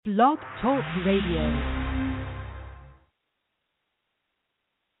Blog Talk Radio.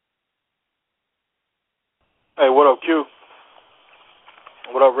 Hey, what up, Q?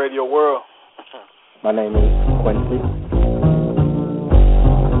 What up, Radio World? My name is Quincy.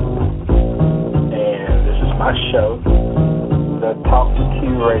 And this is my show, the Talk to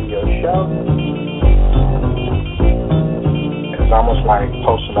Q Radio Show. It's almost like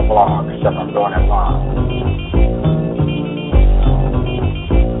posting a blog, except I'm doing it live.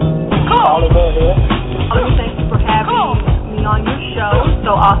 Oliver here. Oliver, thank you for having me on your show.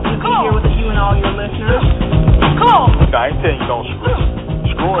 So awesome to be here with you and all your listeners. I ain't saying you don't screw.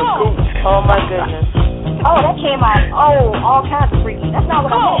 Screwing cool. Oh my goodness. Oh, that came out, all kinds of freaky. That's not what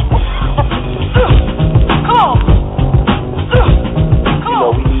I meant. You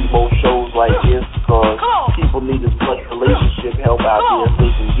know, we need more shows like this because people need as much relationship help out there as they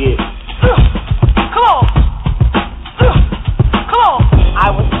can get. I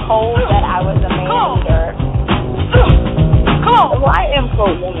was told that I was a man eater. Well, I am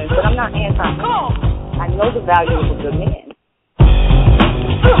pro-woman, but I'm not anti-man. I know the value of a good man.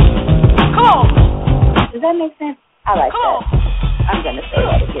 Does that make sense? I like that. I'm going to say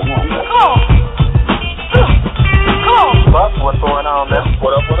that again. What's going on, man?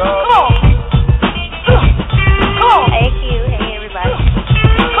 What up? Hey, Q. Hey, everybody.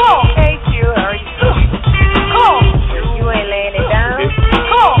 Hey, Q. How are you? You ain't laying it down?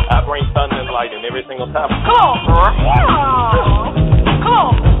 I bring thunder and lightning every single time.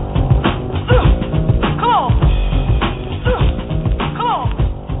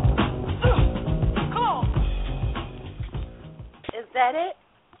 Is that it?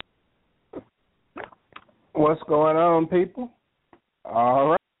 What's going on, people? All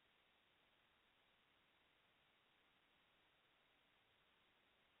right.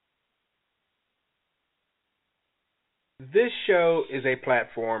 This show is a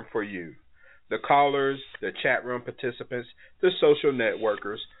platform for you, the callers, the chat room participants, the social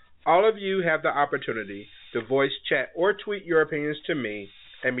networkers. All of you have the opportunity to voice, chat, or tweet your opinions to me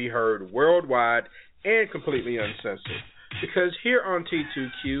and be heard worldwide and completely uncensored. Because here on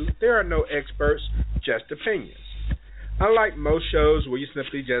T2Q, there are no experts, just opinions. Unlike most shows where you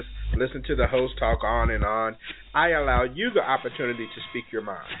simply just listen to the host talk on and on, I allow you the opportunity to speak your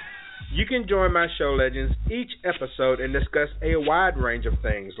mind. You can join my show legends each episode and discuss a wide range of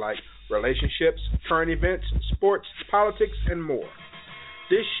things like relationships, current events, sports, politics, and more.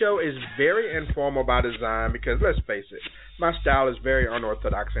 This show is very informal by design because, let's face it, my style is very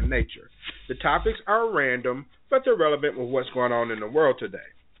unorthodox in nature. The topics are random, but they're relevant with what's going on in the world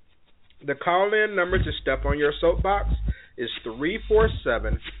today. The call-in number to step on your soapbox is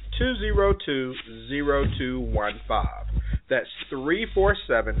 347-202-0215. That's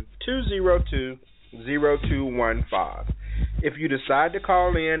 347-202-0215. If you decide to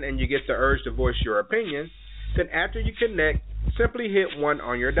call in and you get the urge to voice your opinion, then after you connect, simply hit 1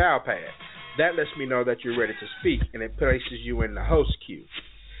 on your dial pad. That lets me know that you're ready to speak, and it places you in the host queue.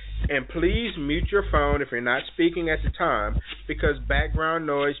 And please mute your phone if you're not speaking at the time, because background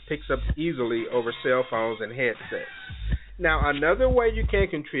noise picks up easily over cell phones and headsets. Now, another way you can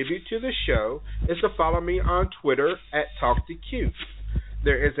contribute to the show is to follow me on Twitter at TalkToQ.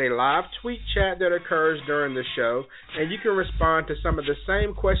 There is a live tweet chat that occurs during the show, and you can respond to some of the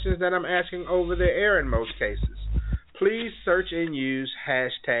same questions that I'm asking over the air in most cases. Please search and use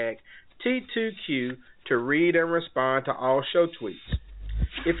hashtag T2Q to read and respond to all show tweets.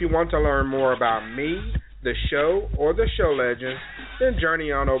 If you want to learn more about me, the show, or the show legends, then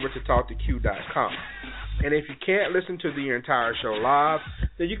journey on over to TalkToQ.com. And if you can't listen to the entire show live,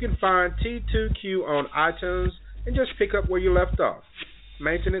 then you can find T2Q on iTunes and just pick up where you left off.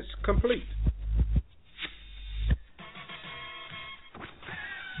 Maintenance complete.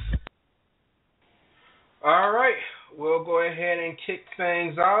 All right, we'll go ahead and kick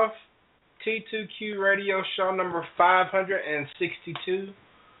things off. T2Q Radio Show number 562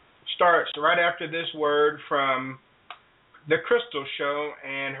 starts right after this word from The Crystal Show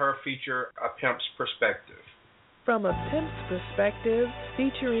and her feature, A Pimp's Perspective. From A Pimp's Perspective,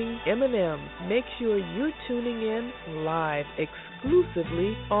 featuring Eminem. Make sure you're tuning in live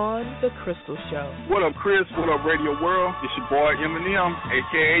exclusively on The Crystal Show. What up, Chris? What up, Radio World? It's your boy Eminem,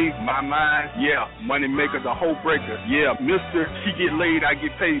 a.k.a. My Mind. Yeah, Money Maker, the Whole Breaker. Yeah, Mr. She Get Laid, I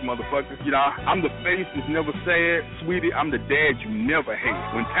Get Paid, motherfucker. You know, I'm the face that's never sad. Sweetie, I'm the dad you never hate.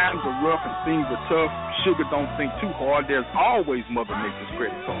 When times are rough and things are tough, sugar don't think too hard. There's always Mother Nature's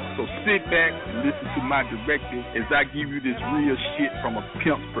credit card. So sit back and listen to my directive as I give you this real shit from a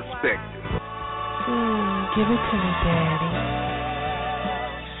pimp's perspective. Give it to me, Daddy.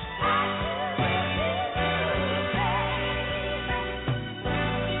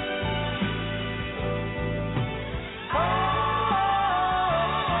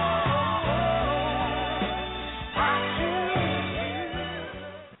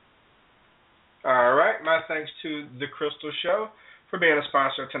 thanks to The Crystal Show for being a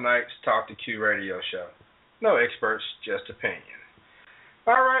sponsor of tonight's Talk to Q radio show. No experts, just opinion.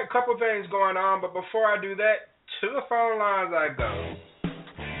 All right, a couple things going on, but before I do that, to the phone lines I go.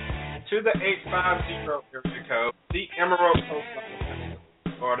 To the 850 area code, the Emerald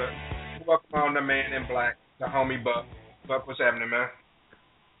Coast Florida. Welcome on the man in black, the homie Buck. Buck, what's happening, man?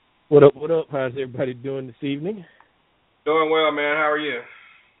 What up, what up? How's everybody doing this evening? Doing well, man. How are you?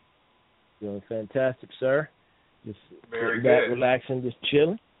 Doing fantastic, sir. Just very sitting good. Back, relaxing, just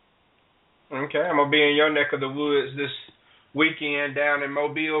chilling. Okay, I'm going to be in your neck of the woods this weekend down in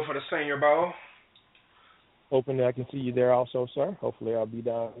Mobile for the Senior Bowl. Hoping that I can see you there also, sir. Hopefully I'll be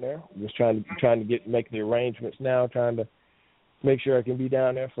down there. Just trying to make the arrangements now, trying to make sure I can be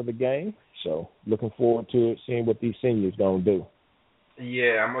down there for the game. So looking forward to it, seeing what these seniors going to do.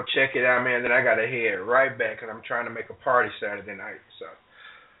 Yeah, I'm going to check it out, man. Then I got to head right back because I'm trying to make a party Saturday night. So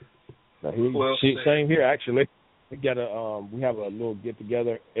same here, actually. We got we have a little get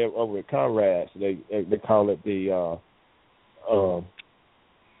together over at Conrad's. They call it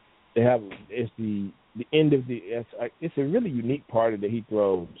it's the end of it's a really unique party that he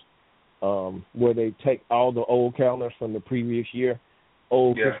throws, where they take all the old calendars from the previous year,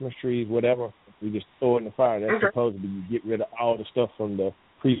 old Christmas trees, whatever. We just throw it in the fire. That's supposed to be you get rid of all the stuff from the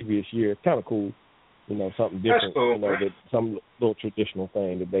previous year. It's kind of cool, something different. That's cool, some little traditional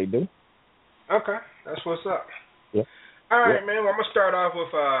thing that they do. Okay, that's what's up. Yeah. All right, man. Well, I'm gonna start off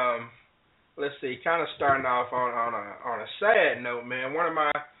with let's see, kind of starting off on a sad note, man. One of my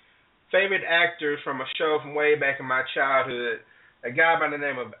favorite actors from a show from way back in my childhood, a guy by the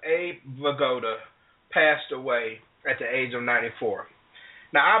name of Abe Vigoda, passed away at the age of 94.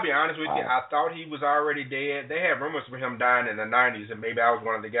 Now, I'll be honest with you, I thought he was already dead. They had rumors of him dying in the 90s, and maybe I was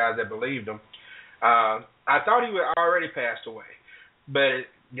one of the guys that believed him. I thought he had already passed away, but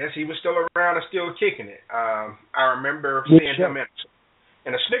I guess he was still around and still kicking it. I remember seeing him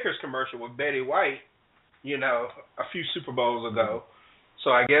in a Snickers commercial with Betty White, a few Super Bowls ago. So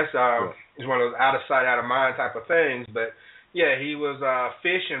I guess it's one of those out of sight, out of mind type of things. But, yeah, he was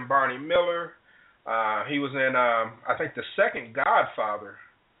Fish and Barney Miller. He was in, I think, the second Godfather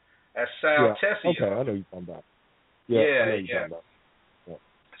as Sal Tessio. Okay, I know you're talking about. Yeah.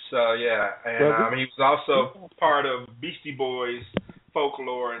 So, yeah, and he was also part of Beastie Boys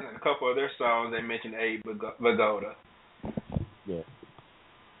folklore and a couple of their songs. They mentioned Abe Vigoda. Yeah.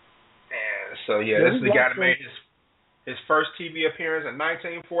 And so, this is the guy that made his first TV appearance in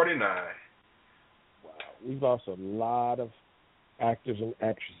 1949. Wow. We've lost a lot of actors and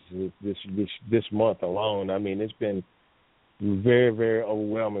actresses this month alone. I mean, it's been very, very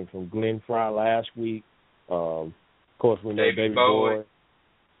overwhelming. From Glenn Fry last week, of course we know David Bowie.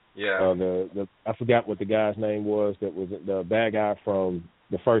 Yeah. I forgot what the guy's name was. That was the bad guy from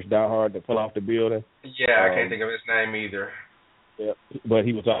the first Die Hard that fell off the building. Yeah, I can't think of his name either. Yeah, but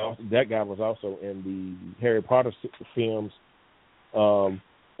he was that guy was also in the Harry Potter films, and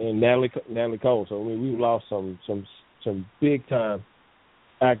Natalie Cole. So I mean, we've lost some big time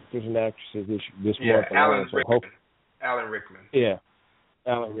actors and actresses this month. Alan Rickman. Yeah,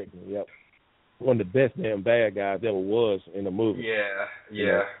 Alan Rickman. Yep, one of the best damn bad guys ever was in a movie.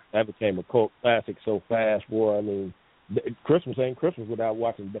 Yeah. That became a cult classic so fast, boy. I mean, Christmas ain't Christmas without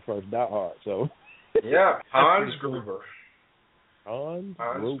watching the first Die Hard. So. Yeah, Hans Gruber. Hans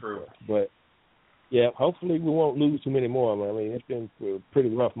Gruber. But, yeah, hopefully we won't lose too many more. I mean, it's been a pretty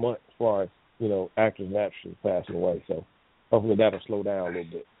rough month as far as, actors and actresses passing away. So hopefully that'll slow down a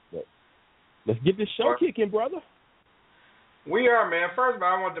little bit. But let's get this show kicking, brother. We are, man. First of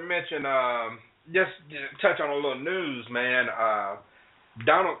all, I want to mention, just touch on a little news, man.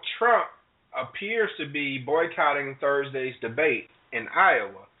 Donald Trump appears to be boycotting Thursday's debate in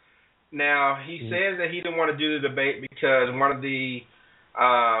Iowa. Now, he says that he didn't want to do the debate because one of the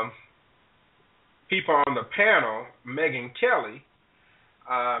people on the panel, Megyn Kelly,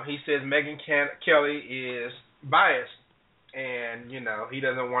 he says Megyn Kelly is biased and, he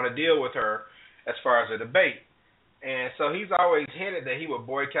doesn't want to deal with her as far as the debate. And so he's always hinted that he would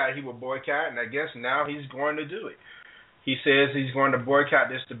boycott, and I guess now he's going to do it. He says he's going to boycott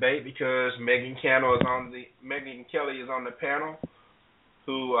this debate because Megyn Kelly is on the panel,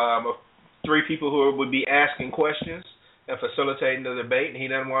 who three people who would be asking questions and facilitating the debate, and he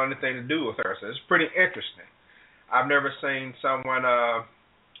doesn't want anything to do with her. So it's pretty interesting. I've never seen someone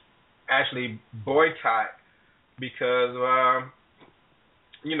actually boycott because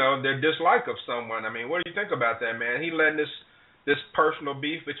their dislike of someone. I mean, what do you think about that, man? He letting this personal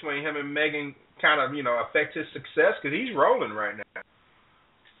beef between him and Megyn kind of, affect his success because he's rolling right now.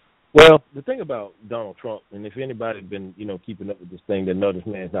 Well, the thing about Donald Trump, and if anybody's been, keeping up with this thing, they know this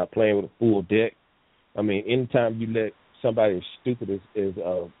man's not playing with a full deck. I mean, anytime you let somebody as stupid as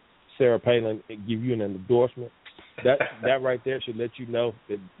Sarah Palin give you an endorsement, that right there should let you know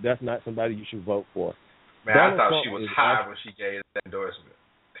that that's not somebody you should vote for. Man, Donald I thought Trump she was high when she gave that endorsement.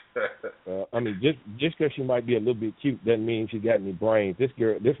 I mean, just because she might be a little bit cute doesn't mean she got any brains. This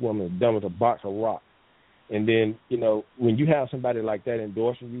woman is dumb as a box of rocks. And then, you know, when you have somebody like that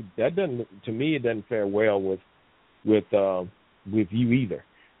endorsing you, that doesn't, to me, it doesn't fare well with you either.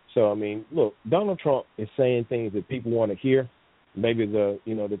 So, I mean, look, Donald Trump is saying things that people want to hear. Maybe the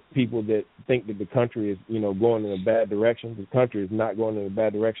people that think that the country is, you know, going in a bad direction. The country is not going in a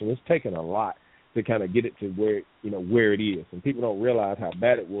bad direction. It's taken a lot to kind of get it to where it is. And people don't realize how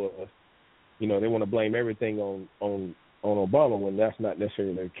bad it was. You know, they want to blame everything on Obama when that's not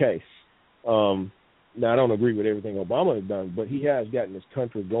necessarily the case. Now, I don't agree with everything Obama has done, but he has gotten this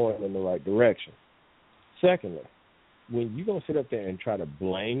country going in the right direction. Secondly, when you're going to sit up there and try to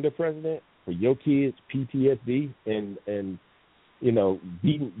blame the president for your kids' PTSD and you know,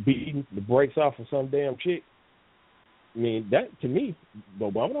 beating the brakes off of some damn chick, I mean, that, to me,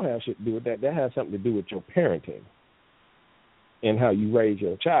 Obama don't have shit to do with that. That has something to do with your parenting and how you raise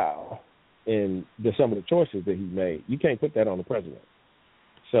your child and some of the choices that he made. You can't put that on the president.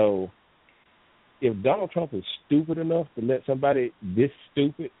 So if Donald Trump is stupid enough to let somebody this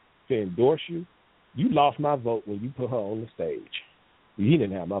stupid to endorse you, you lost my vote when you put her on the stage. He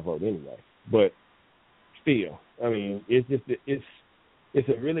didn't have my vote anyway. But still, I mean, it's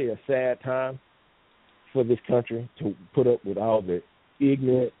really a sad time for this country to put up with all the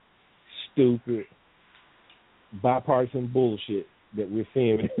ignorant, stupid, bipartisan bullshit that we're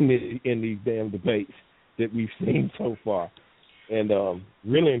seeing in these damn debates that we've seen so far. And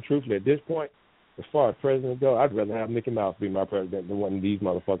really and truthfully, at this point, as far as president go, I'd rather have Mickey Mouse be my president than one of these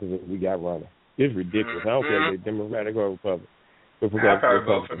motherfuckers that we got running. It's ridiculous. I don't care if they're Democratic or Republican. I'd probably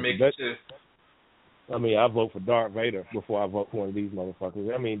vote for Mickey too. I mean, I vote for Darth Vader before I vote for one of these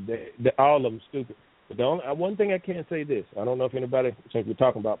motherfuckers. I mean, all of them stupid. But one thing I can say this, I don't know if anybody, since we're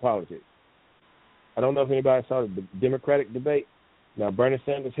talking about politics, I don't know if anybody saw the Democratic debate. Now, Bernie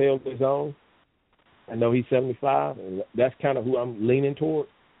Sanders held his own. I know he's 75, and that's kind of who I'm leaning toward.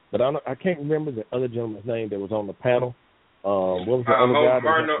 But I can't remember the other gentleman's name that was on the panel. What was the other guy?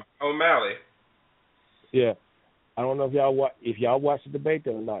 Martin O'Malley. Yeah. I don't know if y'all watched the debate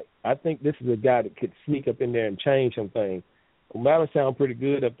the other night. I think this is a guy that could sneak up in there and change some things. O'Malley sounded pretty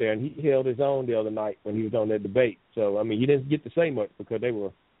good up there, and he held his own the other night when he was on that debate. So, I mean, he didn't get to say much because they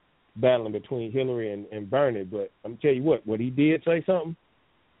were battling between Hillary and Bernie. But I'm tell you what he did say something,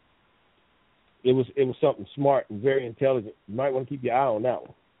 it was something smart and very intelligent. You might want to keep your eye on that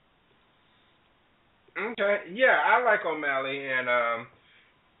one. Okay, yeah, I like O'Malley, and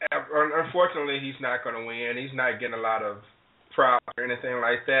unfortunately, he's not going to win. He's not getting a lot of props or anything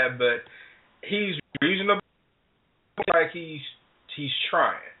like that, but he's reasonable. Like he's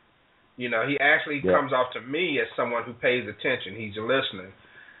trying. You know, he actually comes off to me as someone who pays attention. He's listening.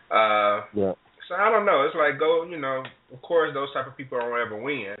 So I don't know. It's like of course those type of people don't ever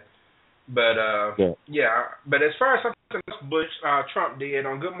win. But but as far as something else Trump did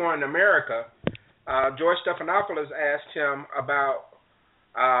on Good Morning America, George Stephanopoulos asked him about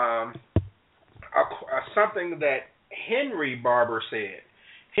something that Henry Barber said.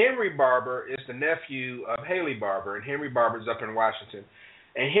 Henry Barber is the nephew of Haley Barber, and Henry Barber's up in Washington.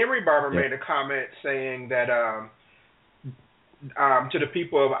 And Henry Barber made a comment saying that to the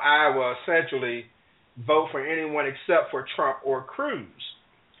people of Iowa, essentially, vote for anyone except for Trump or Cruz.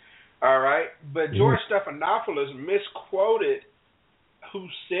 All right? But George Stephanopoulos misquoted who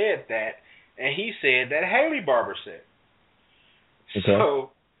said that, and he said that Haley Barber said. Okay.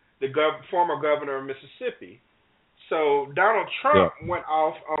 So, the former governor of Mississippi. So Donald Trump went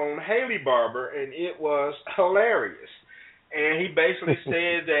off on Haley Barber, and it was hilarious. And he basically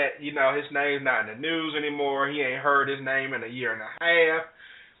said that, his name's not in the news anymore. He ain't heard his name in a year and a half.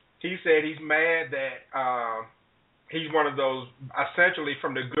 He said he's mad that he's one of those, essentially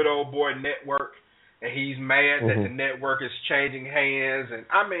from the Good Old Boy Network, and he's mad that the network is changing hands. And,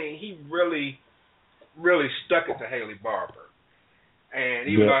 I mean, he really, really stuck it to Haley Barber.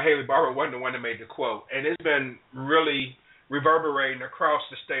 And even though Haley Barber wasn't the one that made the quote, and it's been really reverberating across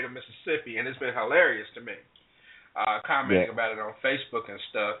the state of Mississippi, and it's been hilarious to me, commenting about it on Facebook and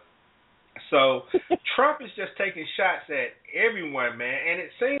stuff. So Trump is just taking shots at everyone, man, and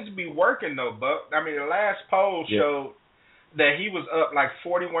it seems to be working, though, Buck. I mean, the last poll showed that he was up like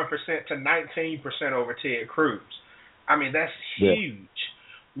 41% to 19% over Ted Cruz. I mean, that's huge.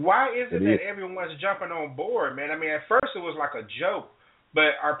 Why is it that everyone's jumping on board, man? I mean, at first it was like a joke.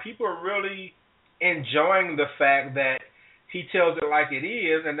 But are people really enjoying the fact that he tells it like it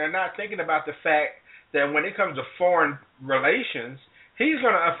is, and they're not thinking about the fact that when it comes to foreign relations, he's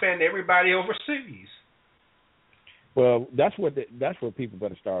going to offend everybody overseas. Well, that's what people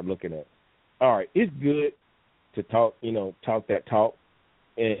better start looking at. All right, it's good to talk that talk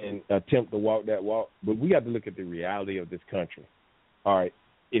and attempt to walk that walk, but we got to look at the reality of this country. All right,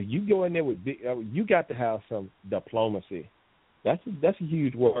 if you go in there with you got to have some diplomacy. That's a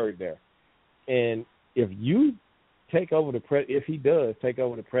huge word there. And if you take over if he does take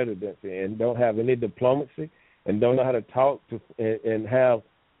over the presidency and don't have any diplomacy and don't know how to talk to and have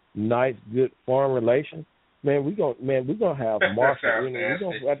nice, good foreign relations, man, we're gonna have Marshall.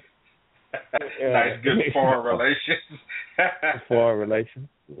 Nice, good foreign relations. Foreign relations.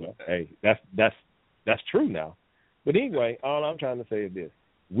 Well, hey, that's true now. But anyway, all I'm trying to say is this: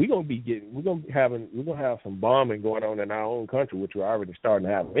 we're gonna have some bombing going on in our own country, which we're already starting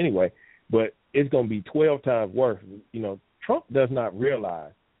to have anyway. But it's gonna be 12 times worse. Trump does not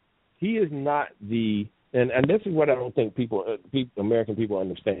realize he is not and this is what I don't think American people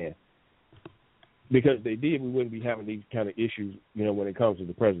understand. Because if they did, we wouldn't be having these kind of issues, when it comes to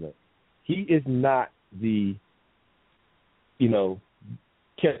the president. He is not the,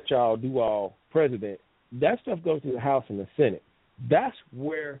 catch-all, do-all president. That stuff goes to the House and the Senate. That's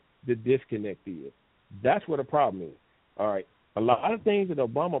where the disconnect is. That's where the problem is. All right. A lot of things that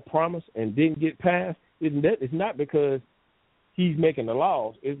Obama promised and didn't get passed, it's not because he's making the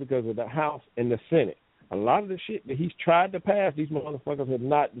laws. It's because of the House and the Senate. A lot of the shit that he's tried to pass, these motherfuckers have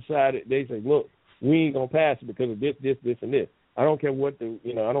not decided. They say, look, we ain't going to pass it because of this, and this. I don't care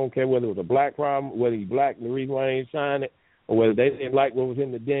I don't care whether it was a black problem, whether he's black and the reason why he ain't signed it, or whether they didn't like what was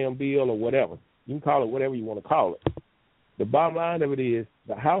in the damn bill or whatever. You can call it whatever you want to call it. The bottom line of it is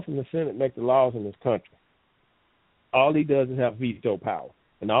the House and the Senate make the laws in this country. All he does is have veto power.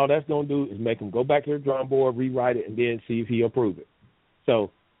 And all that's going to do is make him go back to the drawing board, rewrite it, and then see if he'll approve it. So,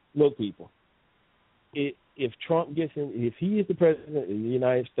 look, people, if Trump gets in, if he is the president of the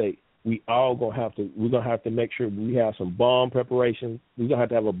United States, we're gonna have to make sure we have some bomb preparations. We're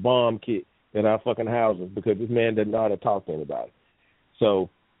gonna have a bomb kit in our fucking houses because this man doesn't know how to talk to anybody. So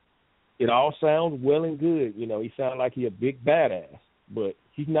it all sounds well and good, he sounds like he's a big badass, but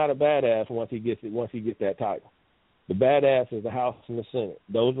he's not a badass once he gets that title. The badass is the House and the Senate.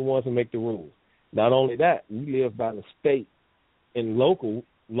 Those are the ones that make the rules. Not only that, we live by the state and local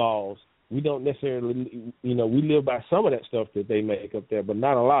laws. We don't necessarily, we live by some of that stuff that they make up there, but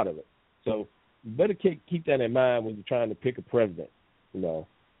not a lot of it. So you better keep that in mind when you're trying to pick a president.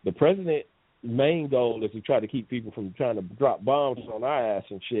 The president's main goal is to try to keep people from trying to drop bombs on our ass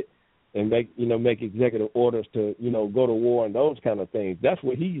and shit and make executive orders to, go to war and those kind of things. That's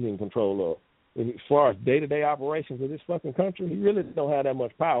what he's in control of. And as far as day-to-day operations of this fucking country, he really don't have that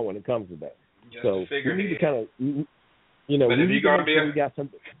much power when it comes to that. Just so we need to kind of, but if you're going to be we got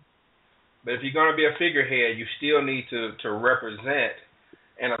something. But if you're going to be a figurehead, you still need to represent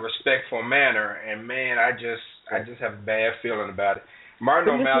in a respectful manner. And man, I just have a bad feeling about it.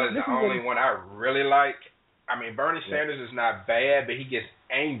 Martin O'Malley is the only one I really like. I mean, Bernie Sanders is not bad, but he gets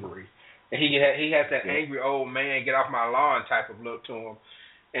angry, and he has that angry old man get off my lawn type of look to him.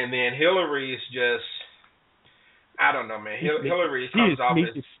 And then Hillary is just, I don't know, man. Hillary comes off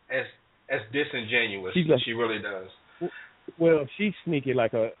as disingenuous. She really does. Well, she's sneaky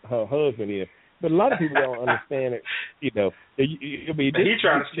like her husband is. But a lot of people don't understand it. He's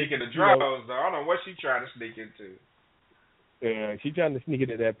trying to sneak into draws, though. I don't know what she's trying to sneak into. She's trying to sneak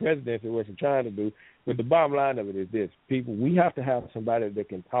into that presidency, what she's trying to do. But the bottom line of it is this. People, we have to have somebody that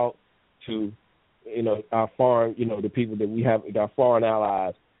can talk to, our foreign, the people that we have, our foreign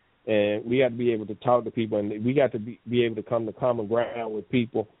allies. And we have to be able to talk to people, and we got to be able to come to common ground with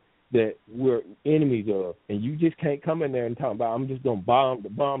people that we're enemies of. And you just can't come in there and talk about, I'm just going to bomb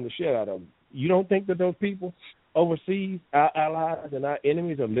the shit out of them. You don't think that those people overseas, our allies and our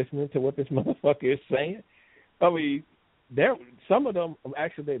enemies, are listening to what this motherfucker is saying? I mean, some of them are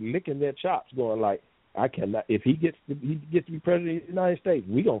actually licking their chops, going like, I cannot. If he gets to be president of the United States,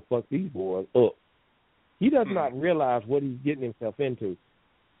 we gonna fuck these boys up. He does not realize what he's getting himself into.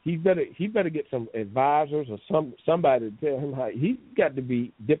 He better get some advisors or somebody to tell him how. He's got to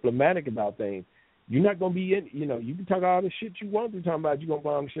be diplomatic about things. You're not gonna be you can talk all the shit you want to talk about. You're gonna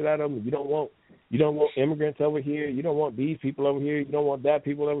bomb the shit out of them. You don't want immigrants over here. You don't want these people over here. You don't want that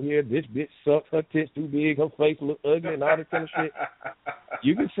people over here. This bitch sucks. Her tits too big. Her face look ugly and all that kind of shit.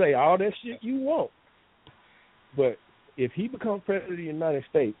 You can say all that shit you want, but if he becomes president of the United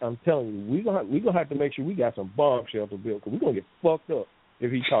States, I'm telling you, we're gonna have to make sure we got some bomb shelter built, because we're gonna get fucked up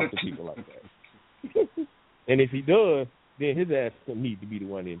if he talks to people like that. And if he does, then his ass need to be the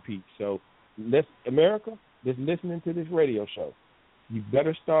one impeached. So America, just listening to this radio show, you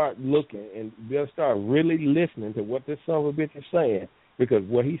better start looking and you better start really listening to what this son of a bitch is saying, because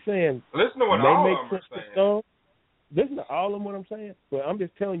what he's saying listen to what may all make of them sense are saying. to some. Listen to all of what I'm saying, but I'm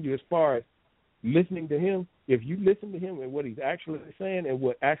just telling you, as far as listening to him, if you listen to him and what he's actually saying and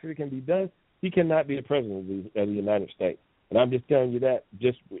what actually can be done, he cannot be the president of the United States. And I'm just telling you that.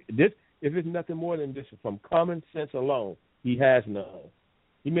 Just this, if it's nothing more than just from common sense alone, he has none.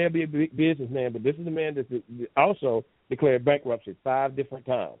 He may be a big businessman, but this is a man that also declared bankruptcy 5 different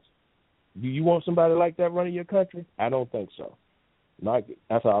times. Do you want somebody like that running your country? I don't think so.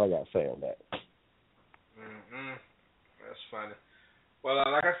 That's all I got to say on that. Mm-hmm. That's funny. Well,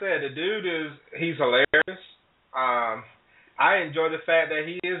 like I said, the dude he's hilarious. I enjoy the fact that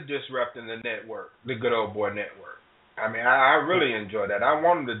he is disrupting the network, the Good Old Boy Network. I mean, I really enjoy that. I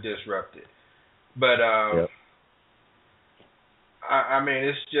want him to disrupt it. But, yep. I mean,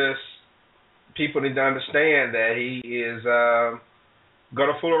 it's just people need to understand that he is going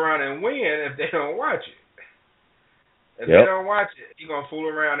to fool around and win if they don't watch it. If they don't watch it, he's going to fool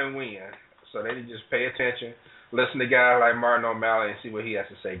around and win. So they need to just pay attention, listen to guys like Martin O'Malley and see what he has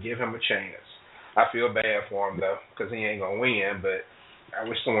to say. Give him a chance. I feel bad for him, though, because he ain't going to win, but I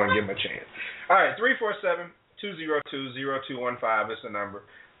wish someone would give him a chance. All right, 347-202-0215 is the number.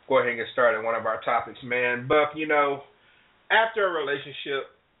 Go ahead and get started on one of our topics, man. Buck, you know, after a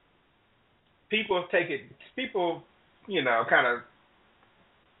relationship, people, you know, kind of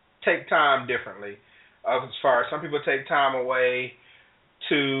take time differently. As far as some people take time away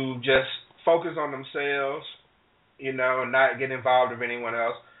to just focus on themselves, you know, and not get involved with anyone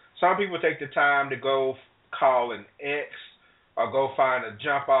else. Some people take the time to go call an ex or go find a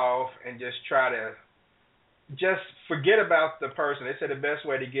jump off and just try to just forget about the person. They say the best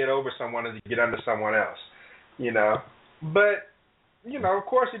way to get over someone is to get under someone else, you know. But, you know, of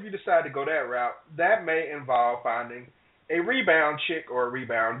course, if you decide to go that route, that may involve finding a rebound chick or a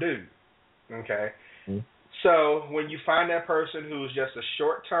rebound dude, okay? Mm-hmm. So when you find that person who's just a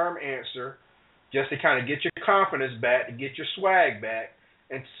short-term answer, just to kind of get your confidence back, to get your swag back,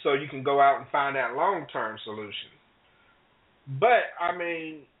 and so you can go out and find that long-term solution. But, I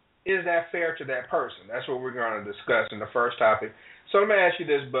mean, is that fair to that person? That's what we're going to discuss in the first topic. So let me ask you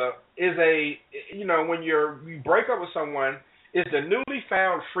this, Buck. When you break up with someone, is the newly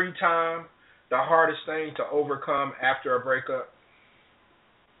found free time the hardest thing to overcome after a breakup?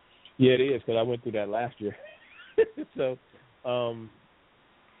 Yeah, it is, because I went through that last year. So, trying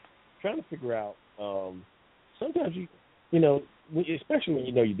to figure out, sometimes you know, especially when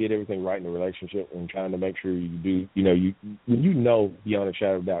you know you did everything right in the relationship and trying to make sure you do, when you know beyond a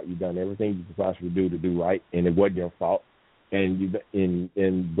shadow of doubt you've done everything you could possibly do to do right and it wasn't your fault and you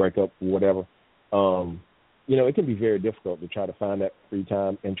break up or whatever, it can be very difficult to try to find that free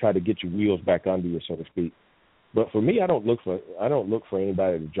time and try to get your wheels back under you, so to speak. But for me, I don't look for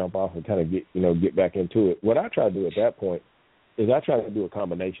anybody to jump off and kind of get back into it. What I try to do at that point is I try to do a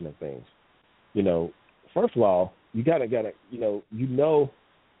combination of things. First of all, you gotta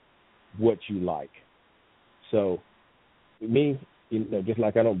what you like. So me, just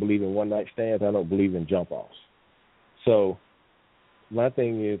like I don't believe in one night stands, I don't believe in jump offs. So my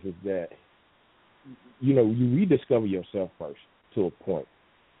thing is that you rediscover yourself first to a point.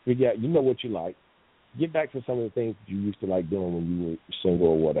 Figure out what you like. Get back to some of the things that you used to like doing when you were single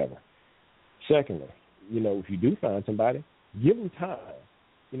or whatever. Secondly, if you do find somebody, give them time.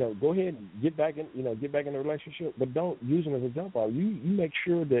 Go ahead and get back in the relationship, but don't use them as a jump off. You make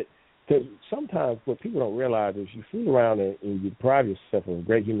sure that, because sometimes what people don't realize is you fool around and you deprive yourself of a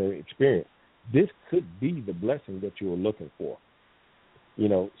great human experience. This could be the blessing that you were looking for.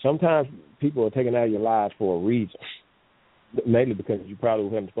 Sometimes people are taken out of your lives for a reason, mainly because you probably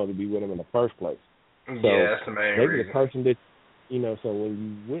wasn't supposed to be with them in the first place. So yeah, that's the main maybe reason. the person that, so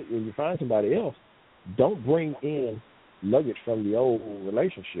when you find somebody else, don't bring in luggage from the old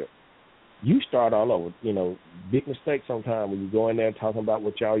relationship. You start all over. Big mistake sometimes when you go in there talking about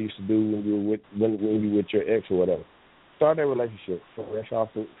what y'all used to do when you were with your ex or whatever. Start that relationship fresh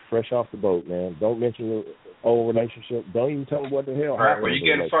off the boat, man. Don't mention your old relationship. Don't even tell them what the hell happened. All right, well,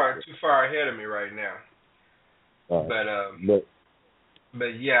 you're getting too far ahead of me right now. But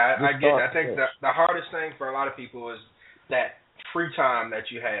yeah, I get it. I think the hardest thing for a lot of people is that free time that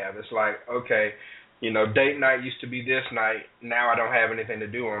you have. It's like, okay, date night used to be this night. Now I don't have anything to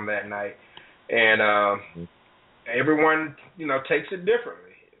do on that night. And everyone, takes it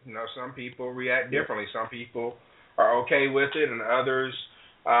differently. Some people react differently. Some people are okay with it, and others,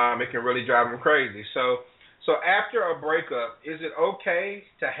 it can really drive them crazy. So after a breakup, is it okay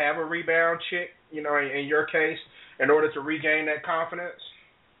to have a rebound chick, in your case, in order to regain that confidence?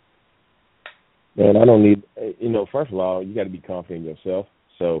 Man, I don't need, first of all, you got to be confident in yourself.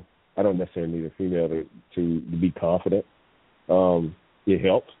 So I don't necessarily need a female to be confident. It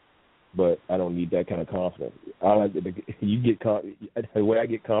helps, but I don't need that kind of confidence. The way I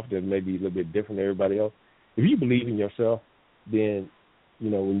get confident may be a little bit different than everybody else. If you believe in yourself, then,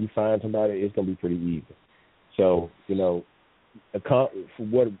 when you find somebody, it's going to be pretty easy. So,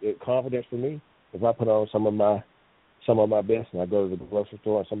 confidence for me, if I put on some of my best and I go to the grocery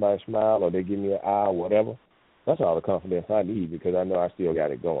store and somebody smile or they give me an eye or whatever, that's all the confidence I need because I know I still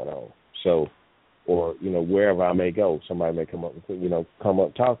got it going on. So, or, wherever I may go, somebody may come up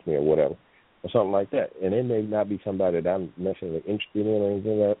and talk to me or whatever, or something like that. And it may not be somebody that I'm necessarily interested in or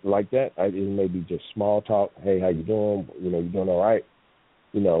anything like that. It may be just small talk. Hey, how you doing? You doing all right?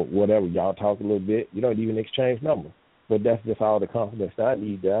 Whatever. Y'all talk a little bit. You don't even exchange numbers. But that's just all the confidence that I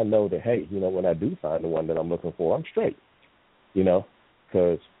need, that I know that, hey, when I do find the one that I'm looking for, I'm straight,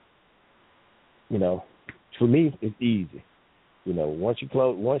 because, for me, it's easy. Once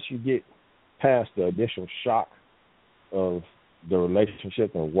you get past the initial shock of the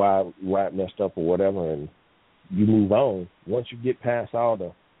relationship and why it messed up or whatever, and you move on, once you get past all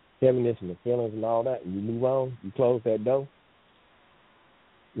the heaviness and the feelings and all that, and you move on, you close that door,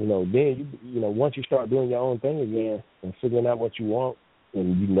 then once you start doing your own thing again and figuring out what you want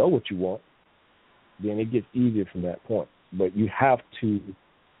and you know what you want, then it gets easier from that point. But you have to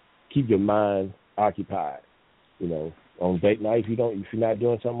keep your mind occupied. On date night, if you're not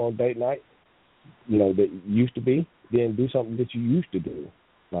doing something on date night, that used to be, then do something that you used to do.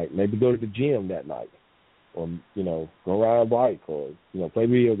 Like maybe go to the gym that night, or go ride a bike, or play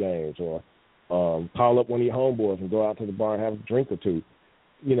video games, or call up one of your homeboys and go out to the bar and have a drink or two.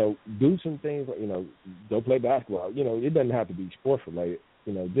 Do some things, go play basketball. It doesn't have to be sports related.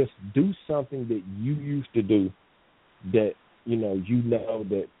 Just do something that you used to do that,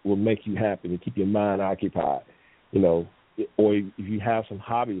 that will make you happy and keep your mind occupied, or if you have some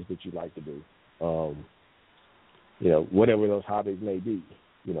hobbies that you like to do, whatever those hobbies may be,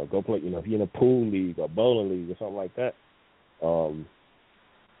 go play, if you're in a pool league or bowling league or something like that,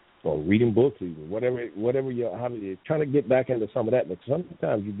 or reading books even, whatever your hobby is, trying to get back into some of that, because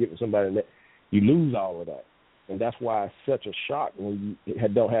sometimes you get with somebody that you lose all of that. And that's why it's such a shock when you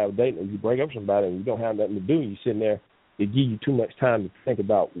don't have a date and you break up with somebody and you don't have nothing to do, and you're sitting there, it gives you too much time to think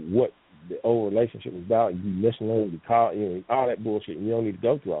about what the old relationship was about, and you listen to them, you call, all that bullshit, and you don't need to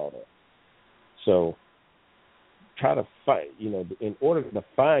go through all that. So try to find, in order to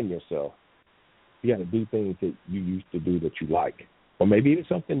find yourself, you got to do things that you used to do that you like. Or maybe it's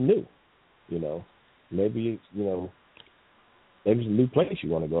something new, Maybe it's, maybe it's a new place you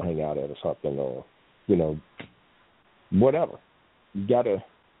want to go hang out at or something, or, whatever. You got to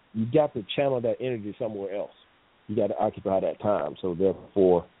channel that energy somewhere else. You got to occupy that time, so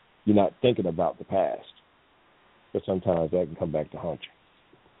therefore you're not thinking about the past. But sometimes that can come back to haunt you.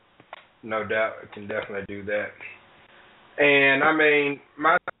 No doubt, it can definitely do that. And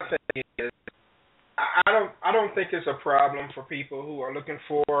my thing is, I don't think it's a problem for people who are looking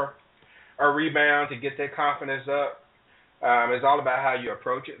for a rebound to get their confidence up. It's all about how you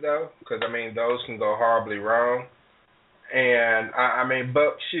approach it, though, because those can go horribly wrong. And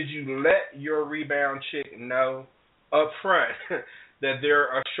but should you let your rebound chick know up front that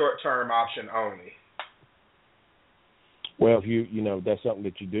they're a short-term option only? Well, if that's something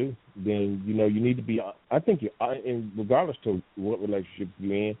that you do, then you need to be. I think and regardless to what relationship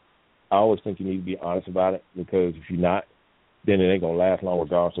you're in, I always think you need to be honest about it, because if you're not, then it ain't gonna last long,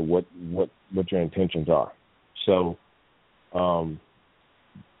 regardless of what your intentions are. So,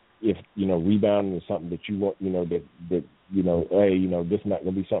 if rebounding is something that you want, that hey, this is not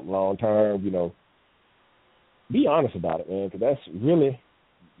gonna be something long term, be honest about it, man, because that's really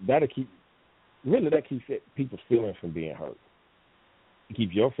that keeps people's feelings from being hurt. It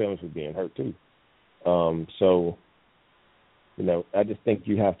keeps your feelings from being hurt too. So, I just think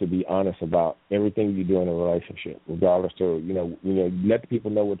you have to be honest about everything you do in a relationship, regardless to, let the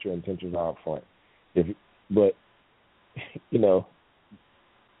people know what your intentions are up front. But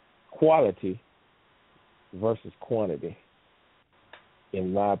quality versus quantity,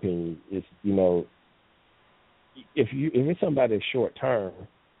 in my opinion, is, if it's somebody that's short term,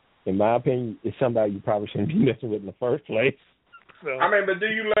 in my opinion, it's somebody you probably shouldn't be messing with in the first place. So, but do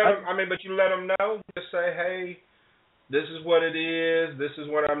you let them? But you let them know. Just say, hey, this is what it is. This is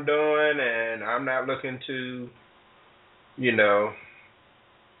what I'm doing, and I'm not looking to,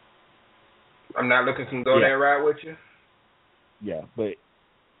 I'm not looking to go that route with you. Yeah, but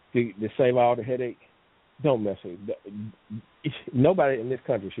to save all the headache, don't mess with. Nobody in this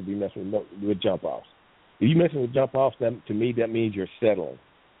country should be messing with jump offs. If you're messing with jump offs, to me that means you're settling.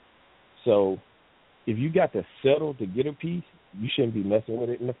 So if you got to settle to get a piece, you shouldn't be messing with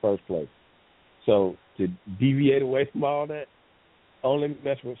it in the first place. So to deviate away from all that, only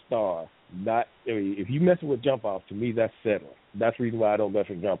mess with star. If you messing with jump off, to me that's settling. That's the reason why I don't mess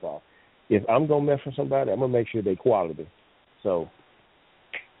with jump off. If I'm gonna mess with somebody, I'm gonna make sure they quality. So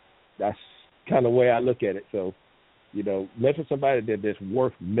that's kind of the way I look at it. So, mess with somebody that's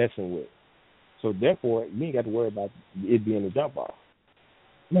worth messing with. So therefore, you ain't got to worry about it being a jump off.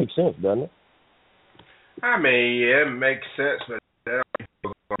 Makes sense, doesn't it? I mean, yeah, it makes sense, but that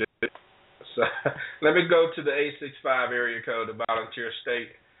don't do it. So let me go to the 865 area code, the volunteer state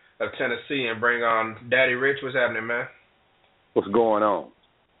of Tennessee, and bring on Daddy Rich. What's happening, man? What's going on?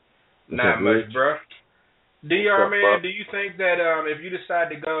 Not much, bro. DR, man, do you think that if you decide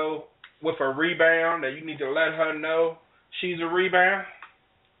to go with a rebound, that you need to let her know she's a rebound?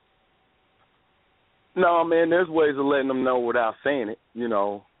 No, man, there's ways of letting them know without saying it.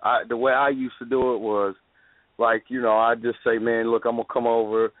 The way I used to do it was, like, I just say, man, look, I'm going to come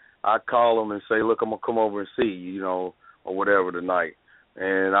over. I call them and say, look, I'm going to come over and see you, or whatever tonight.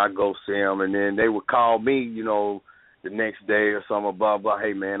 And I go see them, and then they would call me, the next day or something, blah, blah,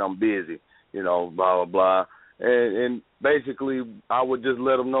 hey, man, I'm busy, blah, blah, blah. And basically I would just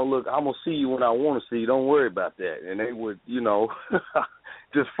let them know, look, I'm going to see you when I want to see you. Don't worry about that. And they would,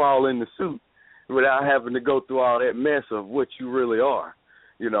 just fall in the suit without having to go through all that mess of what you really are,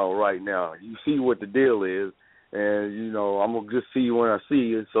 right now. You see what the deal is, and, I'm going to just see you when I see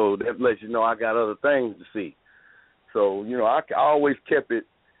you, so that lets you know I got other things to see. So, I always kept it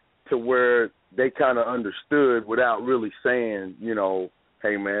to where they kind of understood without really saying,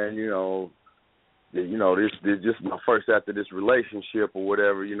 hey, man, this is just my first after this relationship or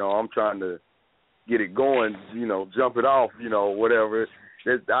whatever, I'm trying to get it going, jump it off, whatever.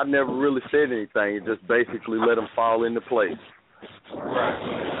 I never really said anything. It just basically let them fall into place.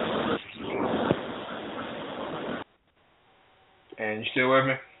 Right. And you still with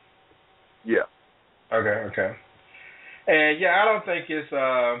me? Yeah. Okay. And, yeah, I don't think it's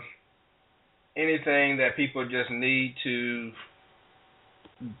anything that people just need to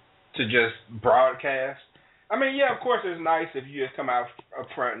just broadcast. I mean, yeah, of course it's nice if you just come out up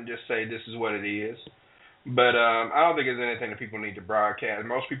front and just say this is what it is. But I don't think it's anything that people need to broadcast.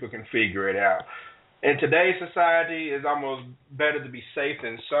 Most people can figure it out. In today's society, it's almost better to be safe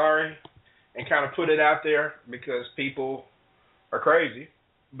than sorry and kind of put it out there because people are crazy.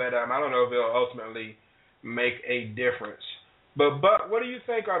 But I don't know if it'll ultimately make a difference. But what do you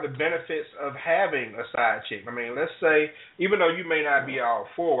think are the benefits of having a side chick? I mean, let's say, even though you may not be all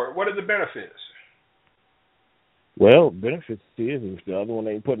for it, what are the benefits? Well, benefits is if the other one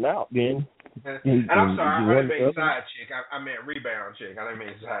ain't putting out, then. And I'm sorry, I didn't mean side chick. I meant rebound chick. I didn't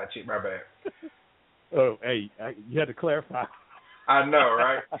mean side chick. My bad. Oh, hey, you had to clarify. I know,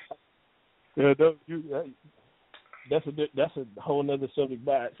 right? Yeah, that's a whole nother subject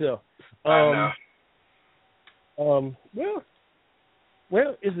by itself. I know.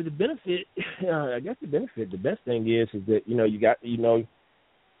 Well, is it a benefit? I guess the best thing is that you got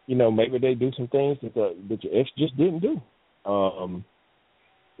maybe they do some things that your ex just didn't do.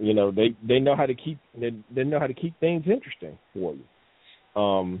 They know how to keep things interesting for you.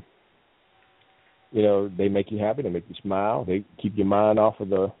 They make you happy, they make you smile, they keep your mind off of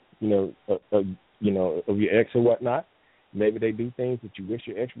the of your ex or whatnot. Maybe they do things that you wish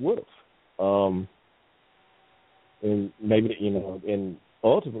your ex would have. And maybe and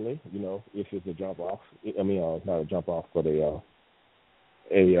ultimately, if it's a jump off, not a jump off, but a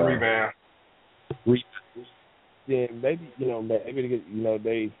rebound. Then maybe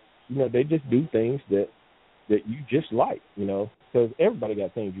they just do things that you just like, because everybody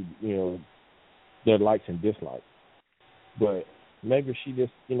got things their likes and dislikes. But maybe she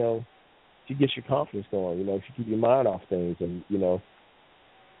just she gets your confidence going, she keeps your mind off things, and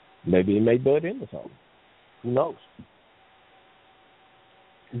maybe it may butt into something. Who knows?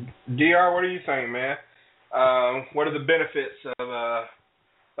 DR, what do you think, man? What are the benefits of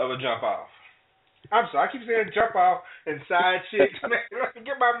a jump off? I'm sorry, I keep saying jump off and side chicks. Man, let me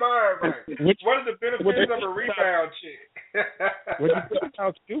get my mind right. What are the benefits of a rebound chick? What you think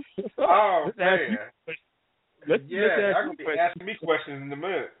about you? Oh, man. Let's I'm going to be asking me questions in a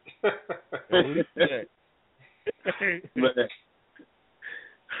minute.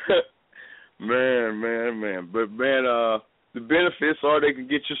 Man. But, the benefits are they can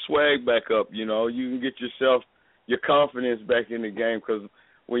get your swag back up, you can get your confidence back in the game, because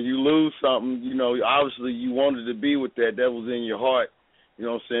when you lose something, obviously you wanted to be with that was in your heart, you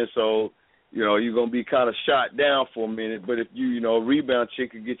know what I'm saying? So, you're going to be kind of shot down for a minute, but if you, a rebound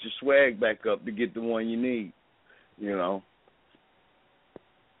chick can get your swag back up to get the one you need,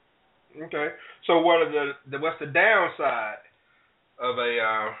 Okay. So what are what's the downside of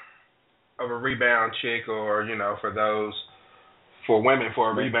a rebound chick, or for women,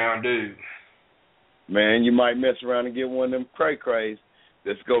 for a rebound dude? Man, you might mess around and get one of them cray-crays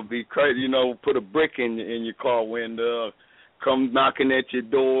that's gonna be crazy. Put a brick in your car window, come knocking at your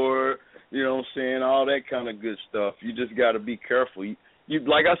door. You know what I'm saying? All that kind of good stuff. You just got to be careful. You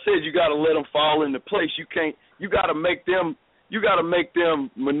like I said, you got to let them fall into place. You got to make them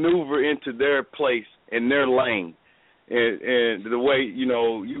maneuver into their place in their lane. And the way,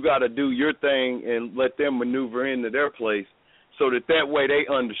 you got to do your thing and let them maneuver into their place, so that way they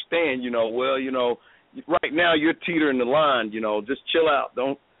understand, right now you're teetering the line, just chill out.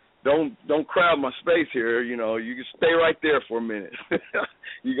 Don't crowd my space here, you can stay right there for a minute.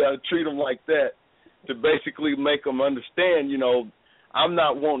 You got to treat them like that to basically make them understand, I'm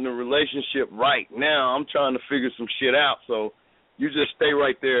not wanting a relationship right now. I'm trying to figure some shit out, so you just stay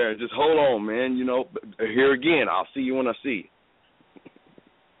right there and just hold on, man. Here again, I'll see you when I see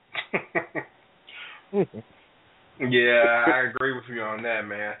you. Yeah, I agree with you on that,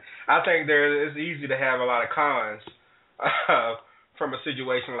 man. I think it's easy to have a lot of cons from a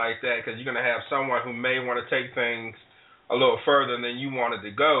situation like that, because you're going to have someone who may want to take things a little further than you wanted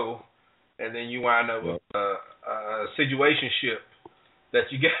to go, and then you wind up with a situationship that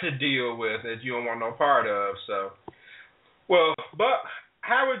you got to deal with that you don't want no part of. So, well, Buck,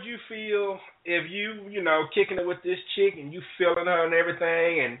 how would you feel if you kicking it with this chick and you feeling her and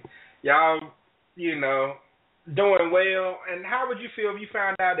everything, and y'all, doing well, and how would you feel if you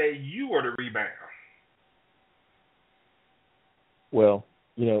found out that you were the rebound? Well,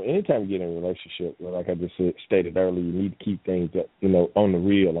 anytime you get in a relationship, like I just stated earlier, you need to keep things up, on the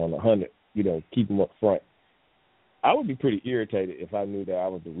real, on the 100, keep them up front. I would be pretty irritated if I knew that I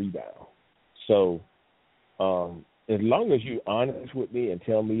was the rebound. So, as long as you're honest with me and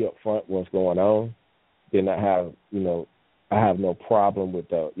tell me up front what's going on, then I have no problem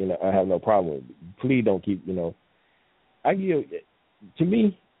with I have no problem with it. Please don't keep, I give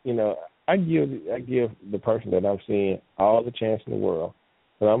the person that I'm seeing all the chance in the world,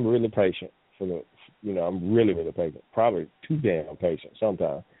 but I'm really patient I'm really, really patient, probably too damn patient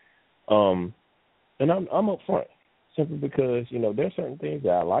sometimes. And I'm up front simply because, there's certain things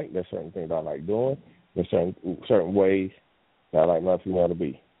that I like, there's certain things I like doing, there's certain ways that I like my female to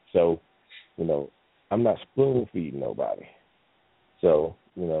be. So, I'm not spoon feeding nobody. So,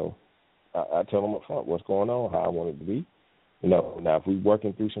 I tell them up front what's going on, how I want it to be. Now if we're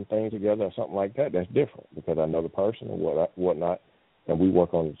working through some things together or something like that, that's different because I know the person and whatnot, and we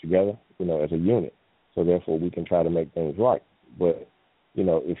work on it together, as a unit. So therefore we can try to make things right. But,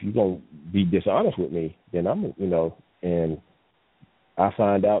 if you're going to be dishonest with me, then and I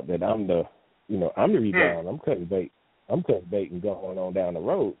find out that I'm the rebound, I'm cutting bait and going on down the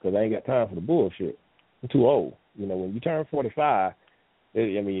road because I ain't got time for the bullshit. I'm too old. When you turn 45,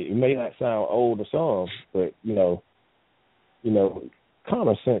 it may not sound old or some, but,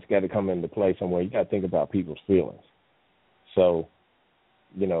 common sense got to come into play somewhere. You got to think about people's feelings. So,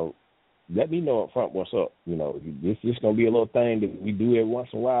 let me know up front what's up. If it's just going to be a little thing that we do every once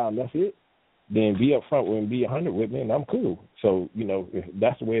in a while and that's it, then be up front with me and be 100 with me and I'm cool. So, if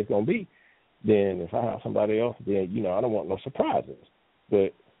that's the way it's going to be, then if I have somebody else, then, I don't want no surprises.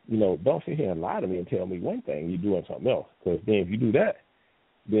 But, don't sit here and lie to me and tell me one thing, you're doing something else. Because then if you do that,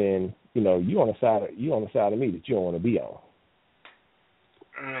 then, you on the side of me that you don't want to be on.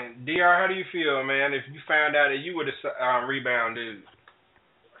 DR, how do you feel, man, if you found out that you were the rebound dude?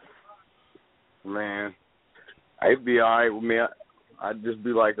 Man, it'd be all right with me. I'd just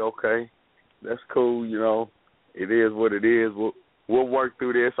be like, okay, that's cool, it is what it is. We'll work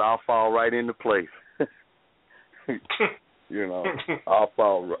through this. I'll fall right into place. I'll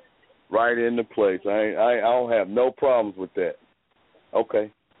fall right into place. I don't have no problems with that.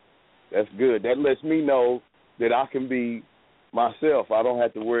 Okay, that's good. That lets me know that I can be myself. I don't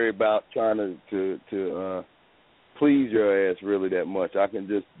have to worry about trying to please your ass really that much. I can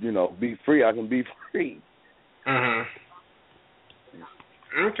just, be free. I can be free. Mhm.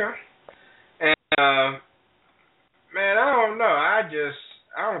 Okay. And man, I don't know. I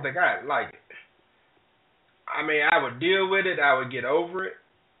don't think I'd like it. I mean, I would deal with it. I would get over it.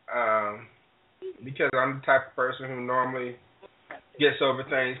 Because I'm the type of person who normally gets over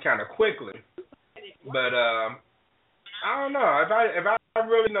things kind of quickly. But I don't know. If I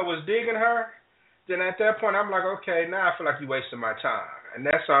really was digging her, then at that point I'm like, okay, now I feel like you're wasting my time. And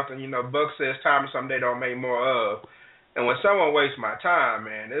that's something, Buck says time is something they don't make more of. And when someone wastes my time,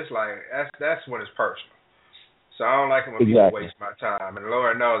 man, it's like that's when it's personal. So I don't like it when people waste my time. And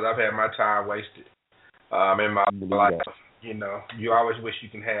Lord knows I've had my time wasted in my life. you know, you always wish you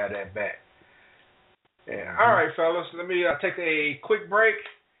can have that back. Yeah. All right, fellas, let me take a quick break,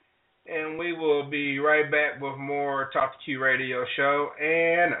 and we will be right back with more Talk to Q radio show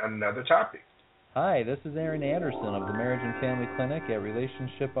and another topic. Hi, this is Aaron Anderson of the Marriage and Family Clinic at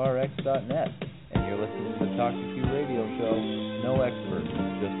RelationshipRx.net, and you're listening to the Talk to Q radio show. No experts,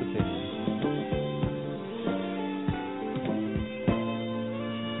 just opinions.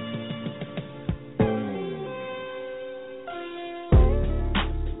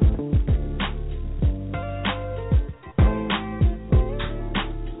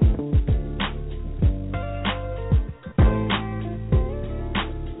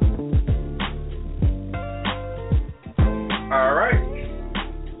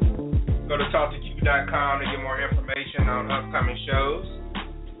 TalkToQ.com to get more information on upcoming shows.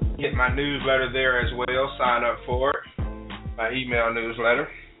 Get my newsletter there as well. Sign up for it. My email newsletter.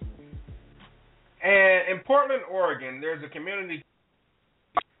 And in Portland, Oregon, there's a community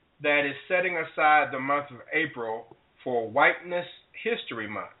that is setting aside the month of April for Whiteness History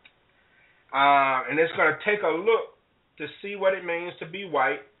Month. And it's going to take a look to see what it means to be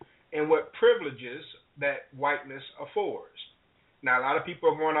white and what privileges that whiteness affords. Now, a lot of people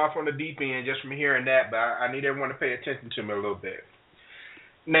are going off on the deep end just from hearing that, but I need everyone to pay attention to me a little bit.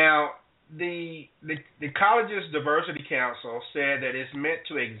 Now, the college's Diversity Council said that it's meant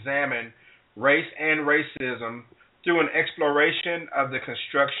to examine race and racism through an exploration of the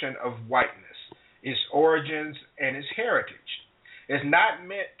construction of whiteness, its origins, and its heritage. It's not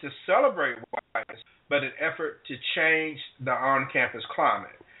meant to celebrate whiteness, but an effort to change the on-campus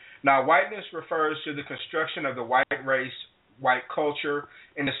climate. Now, whiteness refers to the construction of the white race, white culture,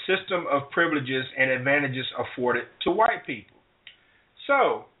 and the system of privileges and advantages afforded to white people.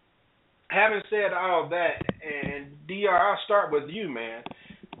 So, having said all that, and DR, I'll start with you, man.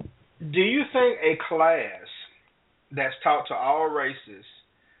 Do you think a class that's taught to all races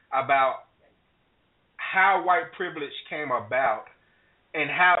about how white privilege came about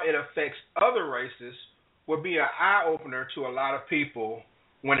and how it affects other races would be an eye-opener to a lot of people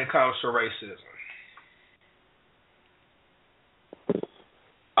when it comes to racism?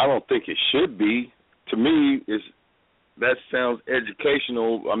 I don't think it should be. To me, that sounds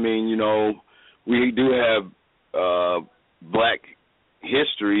educational. I mean, you know, we do have black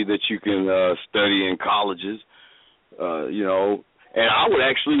history that you can study in colleges, you know, and I'm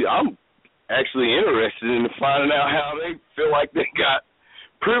actually interested in finding out how they feel like they got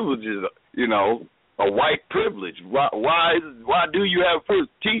privileges, you know, a white privilege. Why do you have privilege?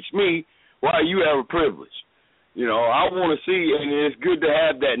 Teach me why you have a privilege. You know, I want to see, and it's good to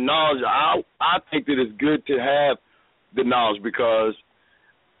have that knowledge. I think that it's good to have the knowledge because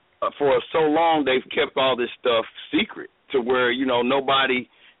for so long they've kept all this stuff secret to where, you know, nobody,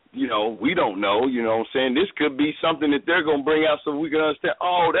 you know, we don't know, you know what I'm saying? This could be something that they're going to bring out so we can understand,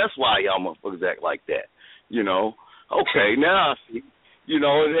 oh, that's why y'all motherfuckers act like that, you know? Okay, now I see. You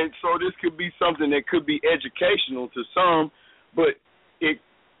know, and so this could be something that could be educational to some, but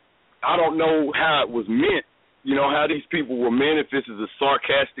I don't know how it was meant. You know, how these people were meant, if this is a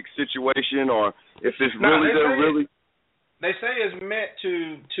sarcastic situation or if it's really. They say it's meant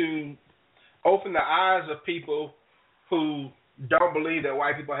to open the eyes of people who don't believe that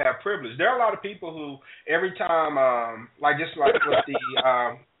white people have privilege. There are a lot of people who every time, just like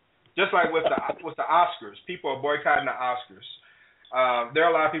with the Oscars, people are boycotting the Oscars. There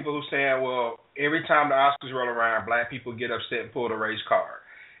are a lot of people who saying, well, every time the Oscars roll around, black people get upset and pull the race card.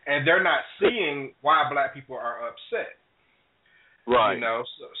 And they're not seeing why black people are upset. Right. You know,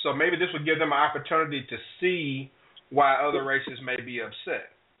 so maybe this would give them an opportunity to see why other races may be upset.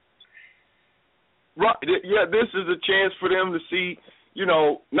 Right. Yeah, this is a chance for them to see, you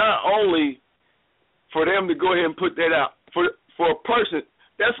know, not only for them to go ahead and put that out. For a person,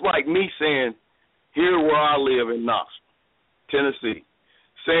 that's like me saying, here where I live in Knoxville, Tennessee,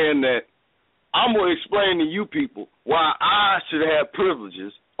 saying that I'm going to explain to you people why I should have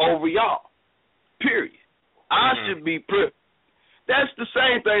privileges over y'all, period. I should be privileged. That's the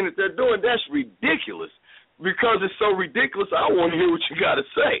same thing that they're doing. That's ridiculous. Because it's so ridiculous, I want to hear what you got to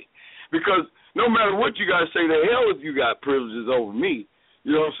say. Because no matter what you got to say, the hell if you got privileges over me.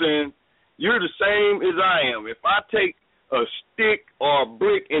 You know what I'm saying? You're the same as I am. If I take a stick or a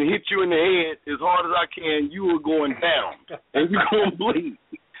brick and hit you in the head as hard as I can, you are going down. And you're going to bleed.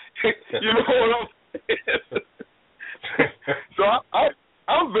 You know what I'm saying? So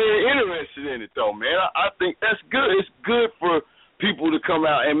I'm very interested in it, though, man. I think that's good. It's good for people to come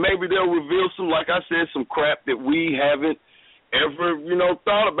out, and maybe they'll reveal some, like I said, some crap that we haven't ever, you know,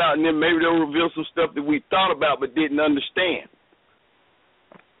 thought about, and then maybe they'll reveal some stuff that we thought about but didn't understand.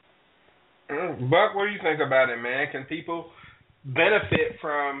 Buck, what do you think about it, man? Can people benefit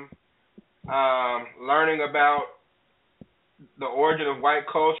from learning about the origin of white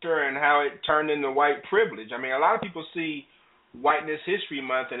culture and how it turned into white privilege? I mean, a lot of people see Whiteness History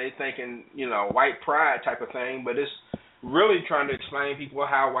Month and they thinking, white pride type of thing, but it's really trying to explain to people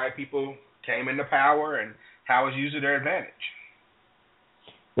how white people came into power and how it's used to their advantage.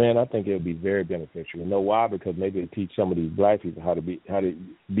 Man, I think it would be very beneficial. You know why? Because maybe it teach some of these black people how to be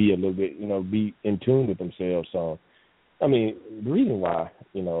a little bit, be in tune with themselves. So, I mean, the reason why,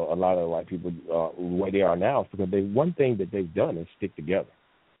 a lot of white people the way they are now is because one thing that they've done is stick together,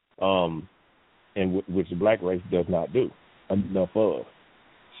 and which the black race does not do enough of.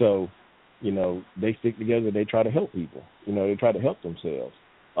 So, they stick together. They try to help people. They try to help themselves.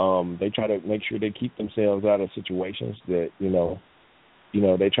 They try to make sure they keep themselves out of situations that,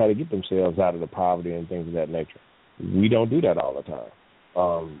 they try to get themselves out of the poverty and things of that nature. We don't do that all the time.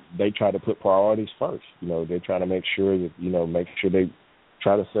 They try to put priorities first. They try to make sure that, they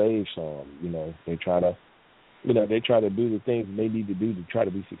try to save some. They try to, they try to do the things they need to do to try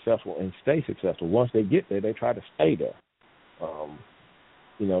to be successful and stay successful. Once they get there, they try to stay there.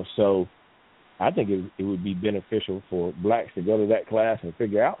 So I think it would be beneficial for blacks to go to that class and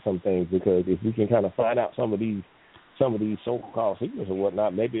figure out some things, because if we can kind of find out some of these so-called secrets or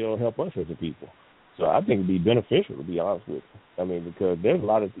whatnot, maybe it'll help us as a people. So I think it'd be beneficial, to be honest with you. I mean, because there's a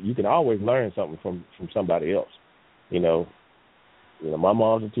lot of, you can always learn something from somebody else. My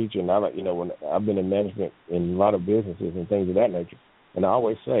mom's a teacher, and when I've been in management in a lot of businesses and things of that nature, and I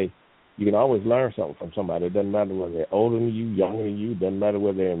always say, you can always learn something from somebody. It doesn't matter whether they're older than you, younger than you. It doesn't matter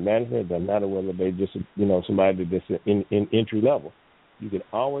whether they're in management. It doesn't matter whether they're just, somebody that's in entry level. You can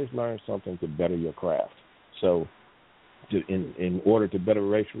always learn something to better your craft. So, in order to better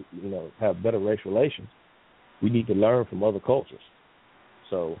have better race relations, we need to learn from other cultures.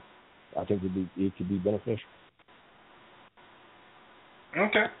 So, I think it could be beneficial.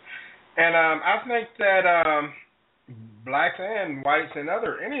 Okay, and I think that blacks and whites and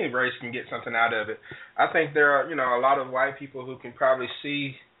any race can get something out of it. I think there are a lot of white people who can probably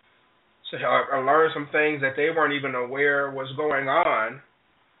see or learn some things that they weren't even aware was going on,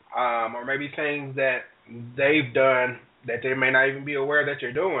 or maybe things that they've done that they may not even be aware that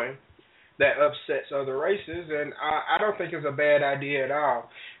you're doing that upsets other races, and I don't think it's a bad idea at all.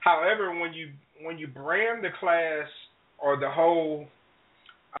 However, when you brand the class or the whole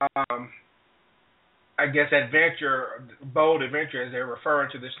bold adventure, as they're referring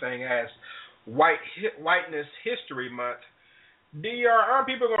to this thing as Whiteness History Month, aren't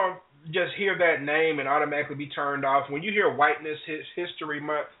people going to just hear that name and automatically be turned off? When you hear Whiteness History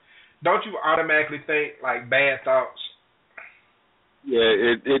Month, don't you automatically think like bad thoughts?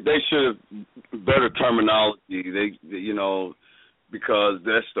 Yeah, they should have better terminology. Because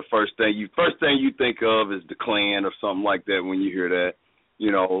that's the first thing you think of is the Klan or something like that when you hear that.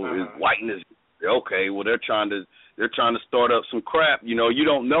 Is whiteness. Okay, well they're trying to start up some crap. You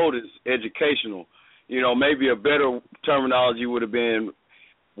don't know this educational. Maybe a better terminology would have been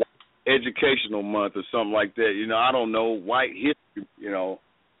Educational Month or something like that. I don't know. White history.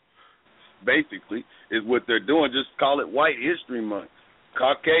 Basically is what they're doing. Just call it White History Month,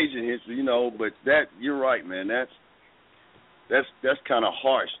 Caucasian history. But that you're right, man. That's kind of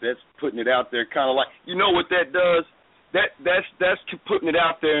harsh. That's putting it out there, kind of like what that does. That's putting it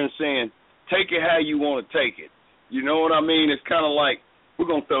out there and saying, take it how you want to take it. You know what I mean? It's kind of like, we're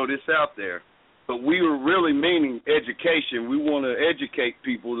going to throw this out there. But we were really meaning education. We want to educate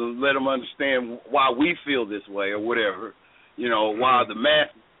people to let them understand why we feel this way or whatever, why the mass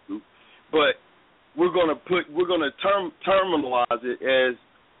do. But we're going to terminalize it as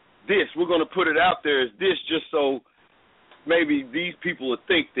this. We're going to put it out there as this just so maybe these people will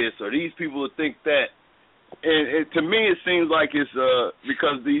think this or these people will think that. And to me, it seems like it's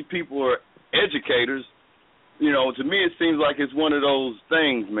because these people are educators. To me, it seems like it's one of those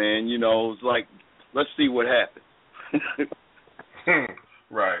things, man. It's like, let's see what happens.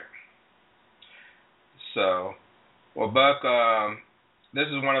 Right. So, well, Buck, this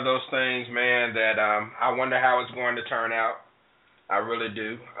is one of those things, man, that I wonder how it's going to turn out. I really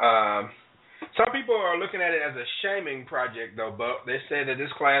do. Some people are looking at it as a shaming project, though, Buck. They say that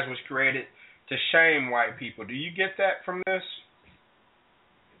this class was created to shame white people. Do you get that from this?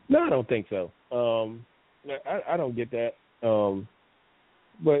 No, I don't think so. I don't get that.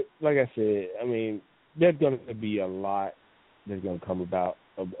 But like I said, I mean, there's going to be a lot that's going to come about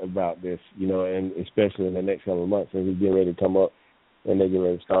this, and especially in the next couple of months as we get ready to come up and they get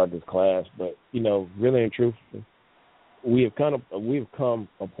ready to start this class. But, really and truthfully, we've come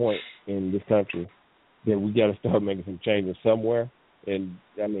a point in this country that we got to start making some changes somewhere. And,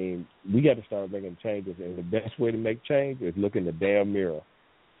 I mean, we got to start making changes, and the best way to make change is look in the damn mirror.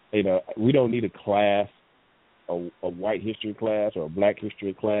 You know, we don't need a class, a white history class or a black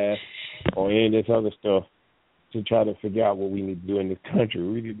history class or any of this other stuff to try to figure out what we need to do in this country.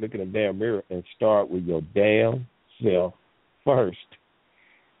 We need to look in the damn mirror and start with your damn self first.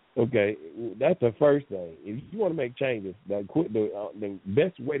 Okay, that's the first thing. If you want to make changes, the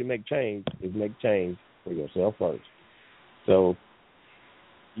best way to make change is make change for yourself first. So,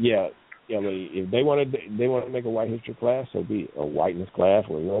 yeah, I mean, if they want to make a white history class, so be it. A whiteness class,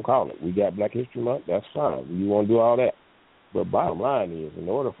 whatever you want to call it. We got Black History Month, that's fine. You want to do all that. But bottom line is, in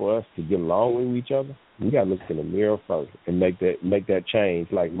order for us to get along with each other, we got to look in the mirror first and make that change,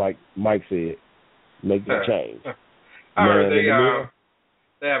 like Mike said, make that change. I heard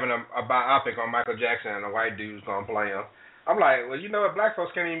they're having a biopic on Michael Jackson and a white dude's going to play him. I'm like, well, you know what? Black folks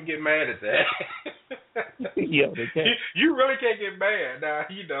can't even get mad at that. Yeah, they can't. You really can't get mad. Now,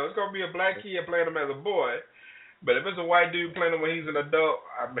 you know, it's going to be a black kid playing him as a boy. But if it's a white dude playing him when he's an adult,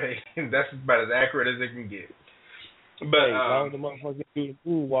 I mean, that's about as accurate as it can get. But as long as the motherfucker do the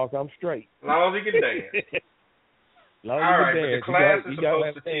moonwalk, I'm straight. As long as he can dance. All right, but the class is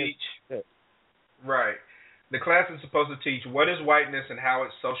supposed to teach. Right. The class is supposed to teach what is whiteness and how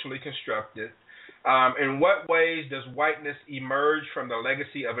it's socially constructed. In what ways does whiteness emerge from the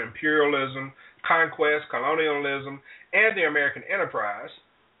legacy of imperialism, conquest, colonialism, and the American enterprise?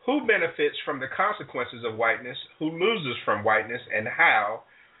 Who benefits from the consequences of whiteness? Who loses from whiteness and how?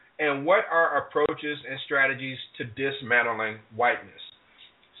 And what are approaches and strategies to dismantling whiteness?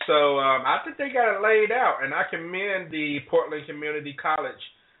 So I think they got it laid out, and I commend the Portland Community College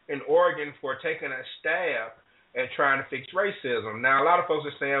in Oregon for taking a stab at trying to fix racism. Now, a lot of folks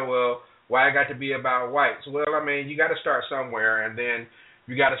are saying, well, why it got to be about whites? Well, I mean, you got to start somewhere, and then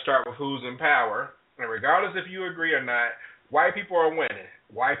you got to start with who's in power. And regardless if you agree or not, white people are winning.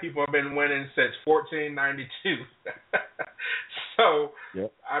 White people have been winning since 1492. So,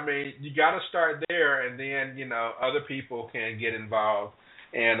 yep. I mean, you got to start there, and then, you know, other people can get involved.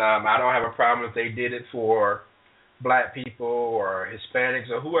 And I don't have a problem if they did it for black people or Hispanics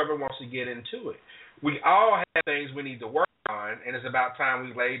or whoever wants to get into it. We all have things we need to work on, and it's about time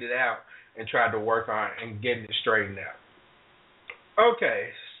we laid it out and tried to work on it and getting it straightened out. Okay,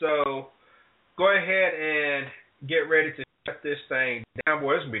 so go ahead and get ready to shut this thing down.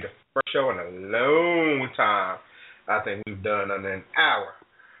 Boy, this will be the first show in a long time I think we've done in an hour.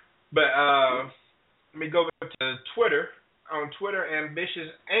 But let me go to Twitter. On Twitter,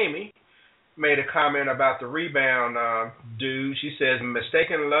 Ambitious Amy made a comment about the rebound dude. She says,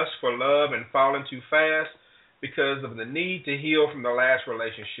 mistaken lust for love and falling too fast because of the need to heal from the last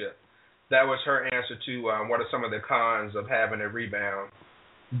relationship. That was her answer to what are some of the cons of having a rebound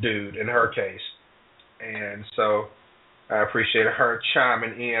dude in her case. And so I appreciate her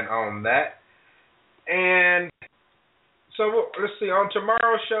chiming in on that. And so let's see, on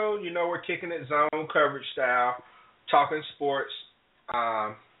tomorrow's show, you know, we're kicking it zone coverage style, talking sports,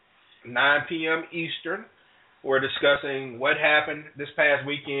 9 p.m. Eastern. We're discussing what happened this past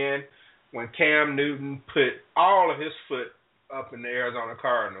weekend when Cam Newton put all of his foot up in the Arizona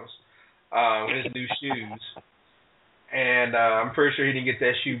Cardinals, his new shoes. And I'm pretty sure he didn't get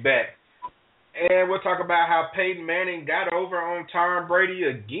that shoe back. And we'll talk about how Peyton Manning got over on Tom Brady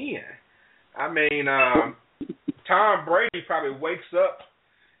again. I mean, Tom Brady probably wakes up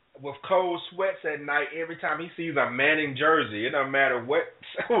with cold sweats at night every time he sees a Manning jersey. It doesn't matter what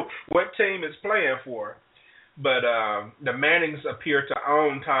team it's playing for. But the Mannings appear to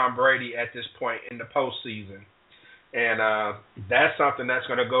own Tom Brady at this point in the postseason. And that's something that's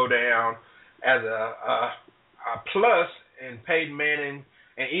going to go down as a plus in Peyton Manning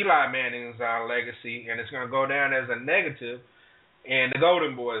and Eli Manning's legacy, and it's going to go down as a negative in the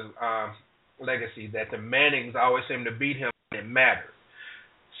Golden Boys' legacy, that the Mannings always seem to beat him when it mattered.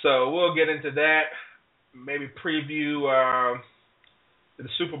 So we'll get into that, maybe preview the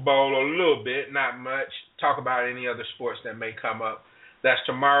Super Bowl a little bit, not much, talk about any other sports that may come up. That's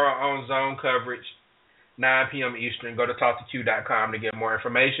tomorrow on Zone Coverage, 9 p.m. Eastern. Go to TalkToQ.com to get more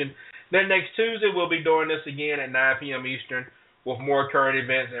information. Then next Tuesday, we'll be doing this again at 9 p.m. Eastern with more current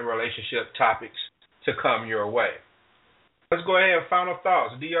events and relationship topics to come your way. Let's go ahead and final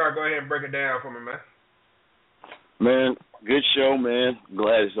thoughts. DR, go ahead and break it down for me, man. Man, good show, man.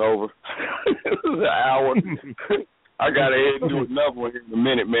 Glad it's over. It was an hour. I got to head and do another one in a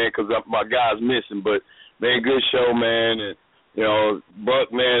minute, man, because my guy's missing. But, man, good show, man. And, you know,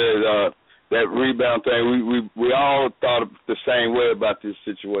 Buck, man, that rebound thing, we all thought the same way about this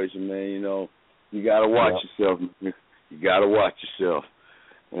situation, man. You know, you got to watch yourself, man. You got to watch yourself.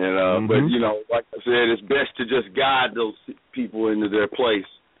 And but you know, like I said, it's best to just guide those people into their place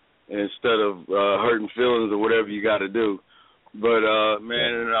instead of hurting feelings or whatever you got to do. But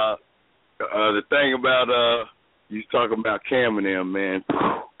the thing about you talking about Cam and them, man.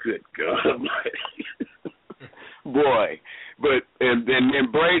 Good God, boy. But and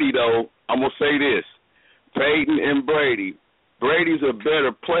then Brady though, I'm gonna say this: Peyton and Brady. Brady's a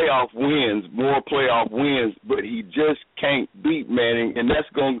better more playoff wins, but he just can't beat Manning, and that's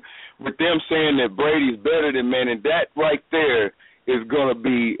going with them saying that Brady's better than Manning. That right there is going to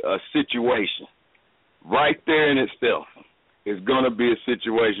be a situation, right there in itself. It's going to be a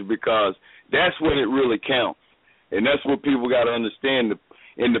situation because that's when it really counts, and that's what people got to understand.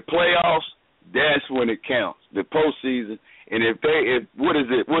 In the playoffs, that's when it counts. The postseason, and if what is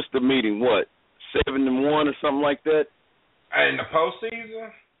it? What's the meeting? 7-1 or something like that? In the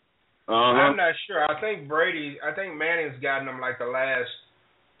postseason? I'm not sure. I think Manning's gotten them like the last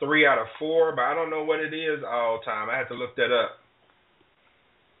 3 out of 4, but I don't know what it is all the time. I have to look that up.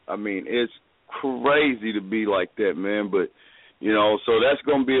 I mean, it's crazy to be like that, man. But, you know, so that's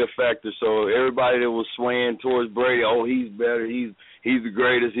going to be a factor. So everybody that was swaying towards Brady, oh, he's better, he's the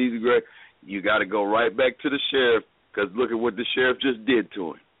greatest, you got to go right back to the sheriff because look at what the sheriff just did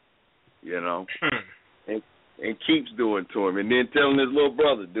to him, you know. And keeps doing to him, and then telling his little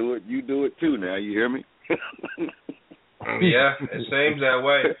brother, do it, you do it too now, you hear me? Yeah, it seems that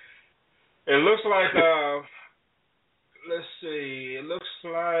way. It looks like, let's see, I'm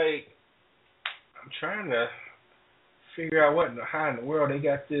trying to figure out how in the world they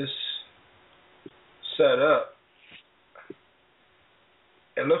got this set up.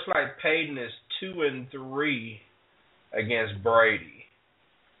 It looks like Peyton is 2-3 against Brady.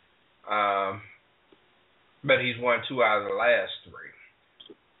 But he's won 2 out of the last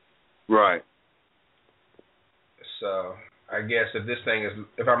 3. Right. So I guess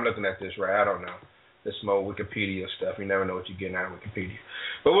if I'm looking at this right, I don't know. This is more Wikipedia stuff. You never know what you're getting out of Wikipedia.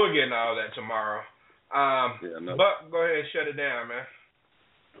 But we'll get into all that tomorrow. But go ahead and shut it down,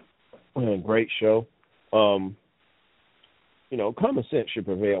 man. Great show. You know, common sense should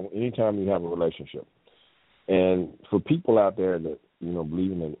prevail anytime you have a relationship. And for people out there that,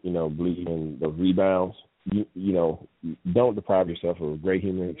 believe in the rebounds, you know, don't deprive yourself of a great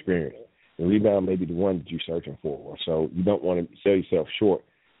human experience. The rebound may be the one that you're searching for. So you don't want to sell yourself short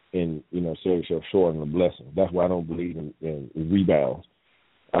in a blessing. That's why I don't believe in rebounds.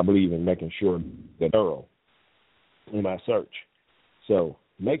 I believe in making sure that thorough in my search. So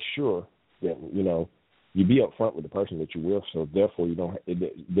make sure that, you be upfront with the person that you're with, so therefore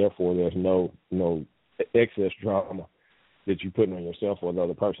there's no excess drama that you're putting on yourself or the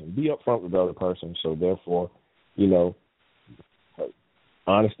other person. Be upfront with the other person, so therefore,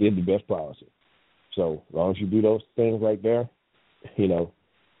 honesty is the best policy. So as long as you do those things right there,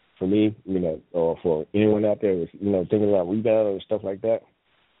 for me, or for anyone out there that's, thinking about rebounding and stuff like that,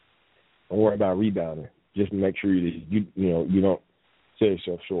 don't worry about rebounding. Just make sure that you don't sell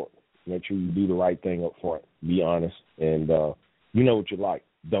yourself short. Make sure you do the right thing up front. Be honest, and you know what you like.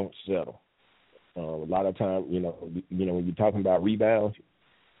 Don't settle. A lot of times, when you're talking about rebounds,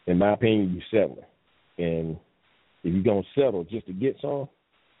 in my opinion, you settle. And if you're gonna settle just to get some,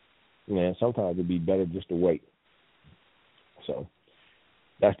 man, sometimes it'd be better just to wait. So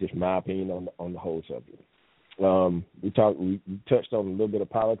that's just my opinion on the whole subject. We touched on a little bit of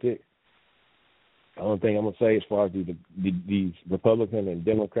politics. The only thing I'm going to say as far as these Republican and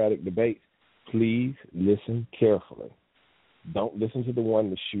Democratic debates, please listen carefully. Don't listen to the one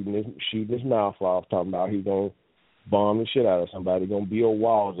that's shooting his mouth off, talking about he's going to bomb the shit out of somebody, going to build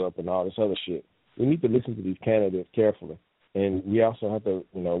walls up and all this other shit. We need to listen to these candidates carefully. And we also have to,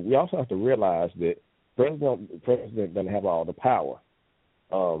 realize that President doesn't have all the power.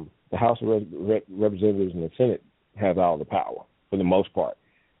 The House of Representatives and the Senate has all the power for the most part.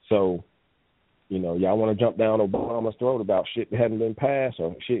 So, y'all want to jump down Obama's throat about shit that hadn't been passed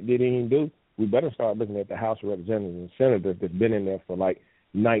or shit they didn't even do, we better start looking at the House of Representatives and Senators that's been in there for like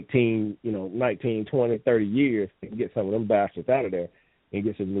 19, 20, 30 years and get some of them bastards out of there and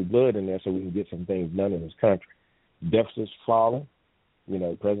get some new blood in there so we can get some things done in this country. Deficit's falling.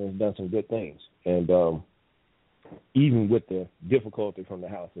 The president's done some good things. And even with the difficulty from the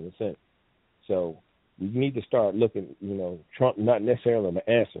House and the Senate. So we need to start looking, Trump not necessarily the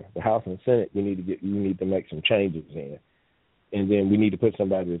answer. The House and the Senate, we need to make some changes in. And then we need to put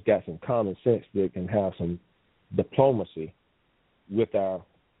somebody that's got some common sense that can have some diplomacy with our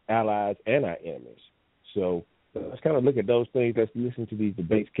allies and our enemies. So let's kind of look at those things. Let's listen to these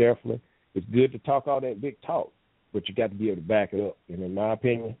debates carefully. It's good to talk all that big talk, but you got to be able to back it up. And in my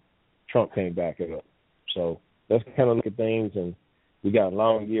opinion, Trump can't back it up. So let's kind of look at things and we got a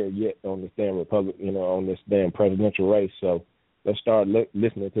long year yet on this damn on this damn presidential race. So let's start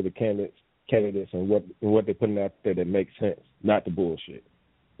listening to the candidates and what they're putting out there that makes sense, not the bullshit.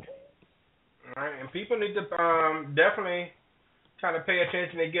 All right, and people need to definitely kind of pay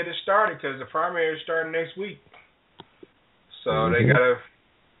attention and get it started because the primary is starting next week. So they got to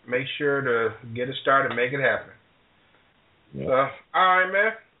make sure to get it started, make it happen. Yeah. So, all right,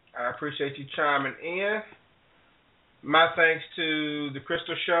 man. I appreciate you chiming in. My thanks to the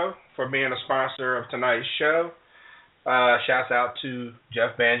Crystal Show for being a sponsor of tonight's show. Shouts out to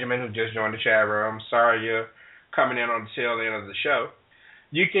Jeff Benjamin, who just joined the chat room. Sorry you're coming in on the tail end of the show.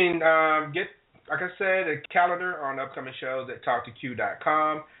 You can get, like I said, a calendar on upcoming shows at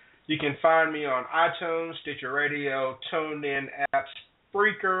TalkToQ.com. You can find me on iTunes, Stitcher Radio, TuneIn apps,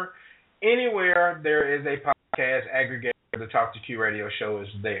 Spreaker. Anywhere there is a podcast aggregator, the Talk to Q radio show is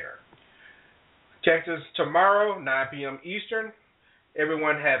there. Catch us tomorrow, 9 p.m. Eastern.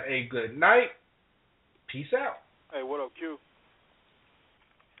 Everyone have a good night. Peace out. Hey, what up, Q?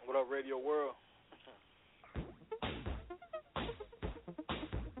 What up, Radio World?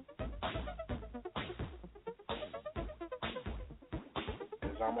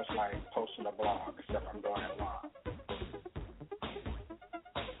 It's almost like posting a blog, except I'm doing it live.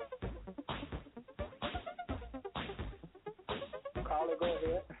 Carla, go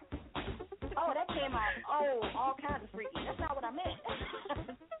ahead. Oh, that came out, all kinds of freaky. That's not what I meant.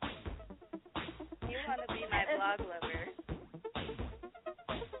 You want to be my blog lover.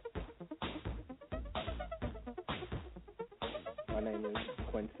 My name is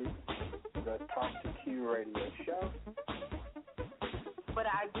Quincy, the Talk to Q radio show. But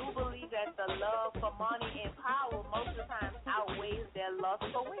I do believe that the love for money and power most of the time outweighs their love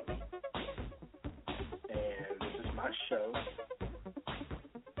for women. And this is my show.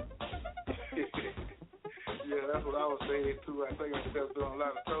 Yeah, that's what I was saying too. I think I'm just doing a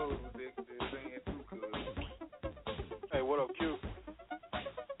lot of toes with this saying too, cuz. Hey, what up, Q?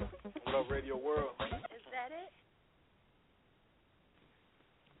 What up, Radio World?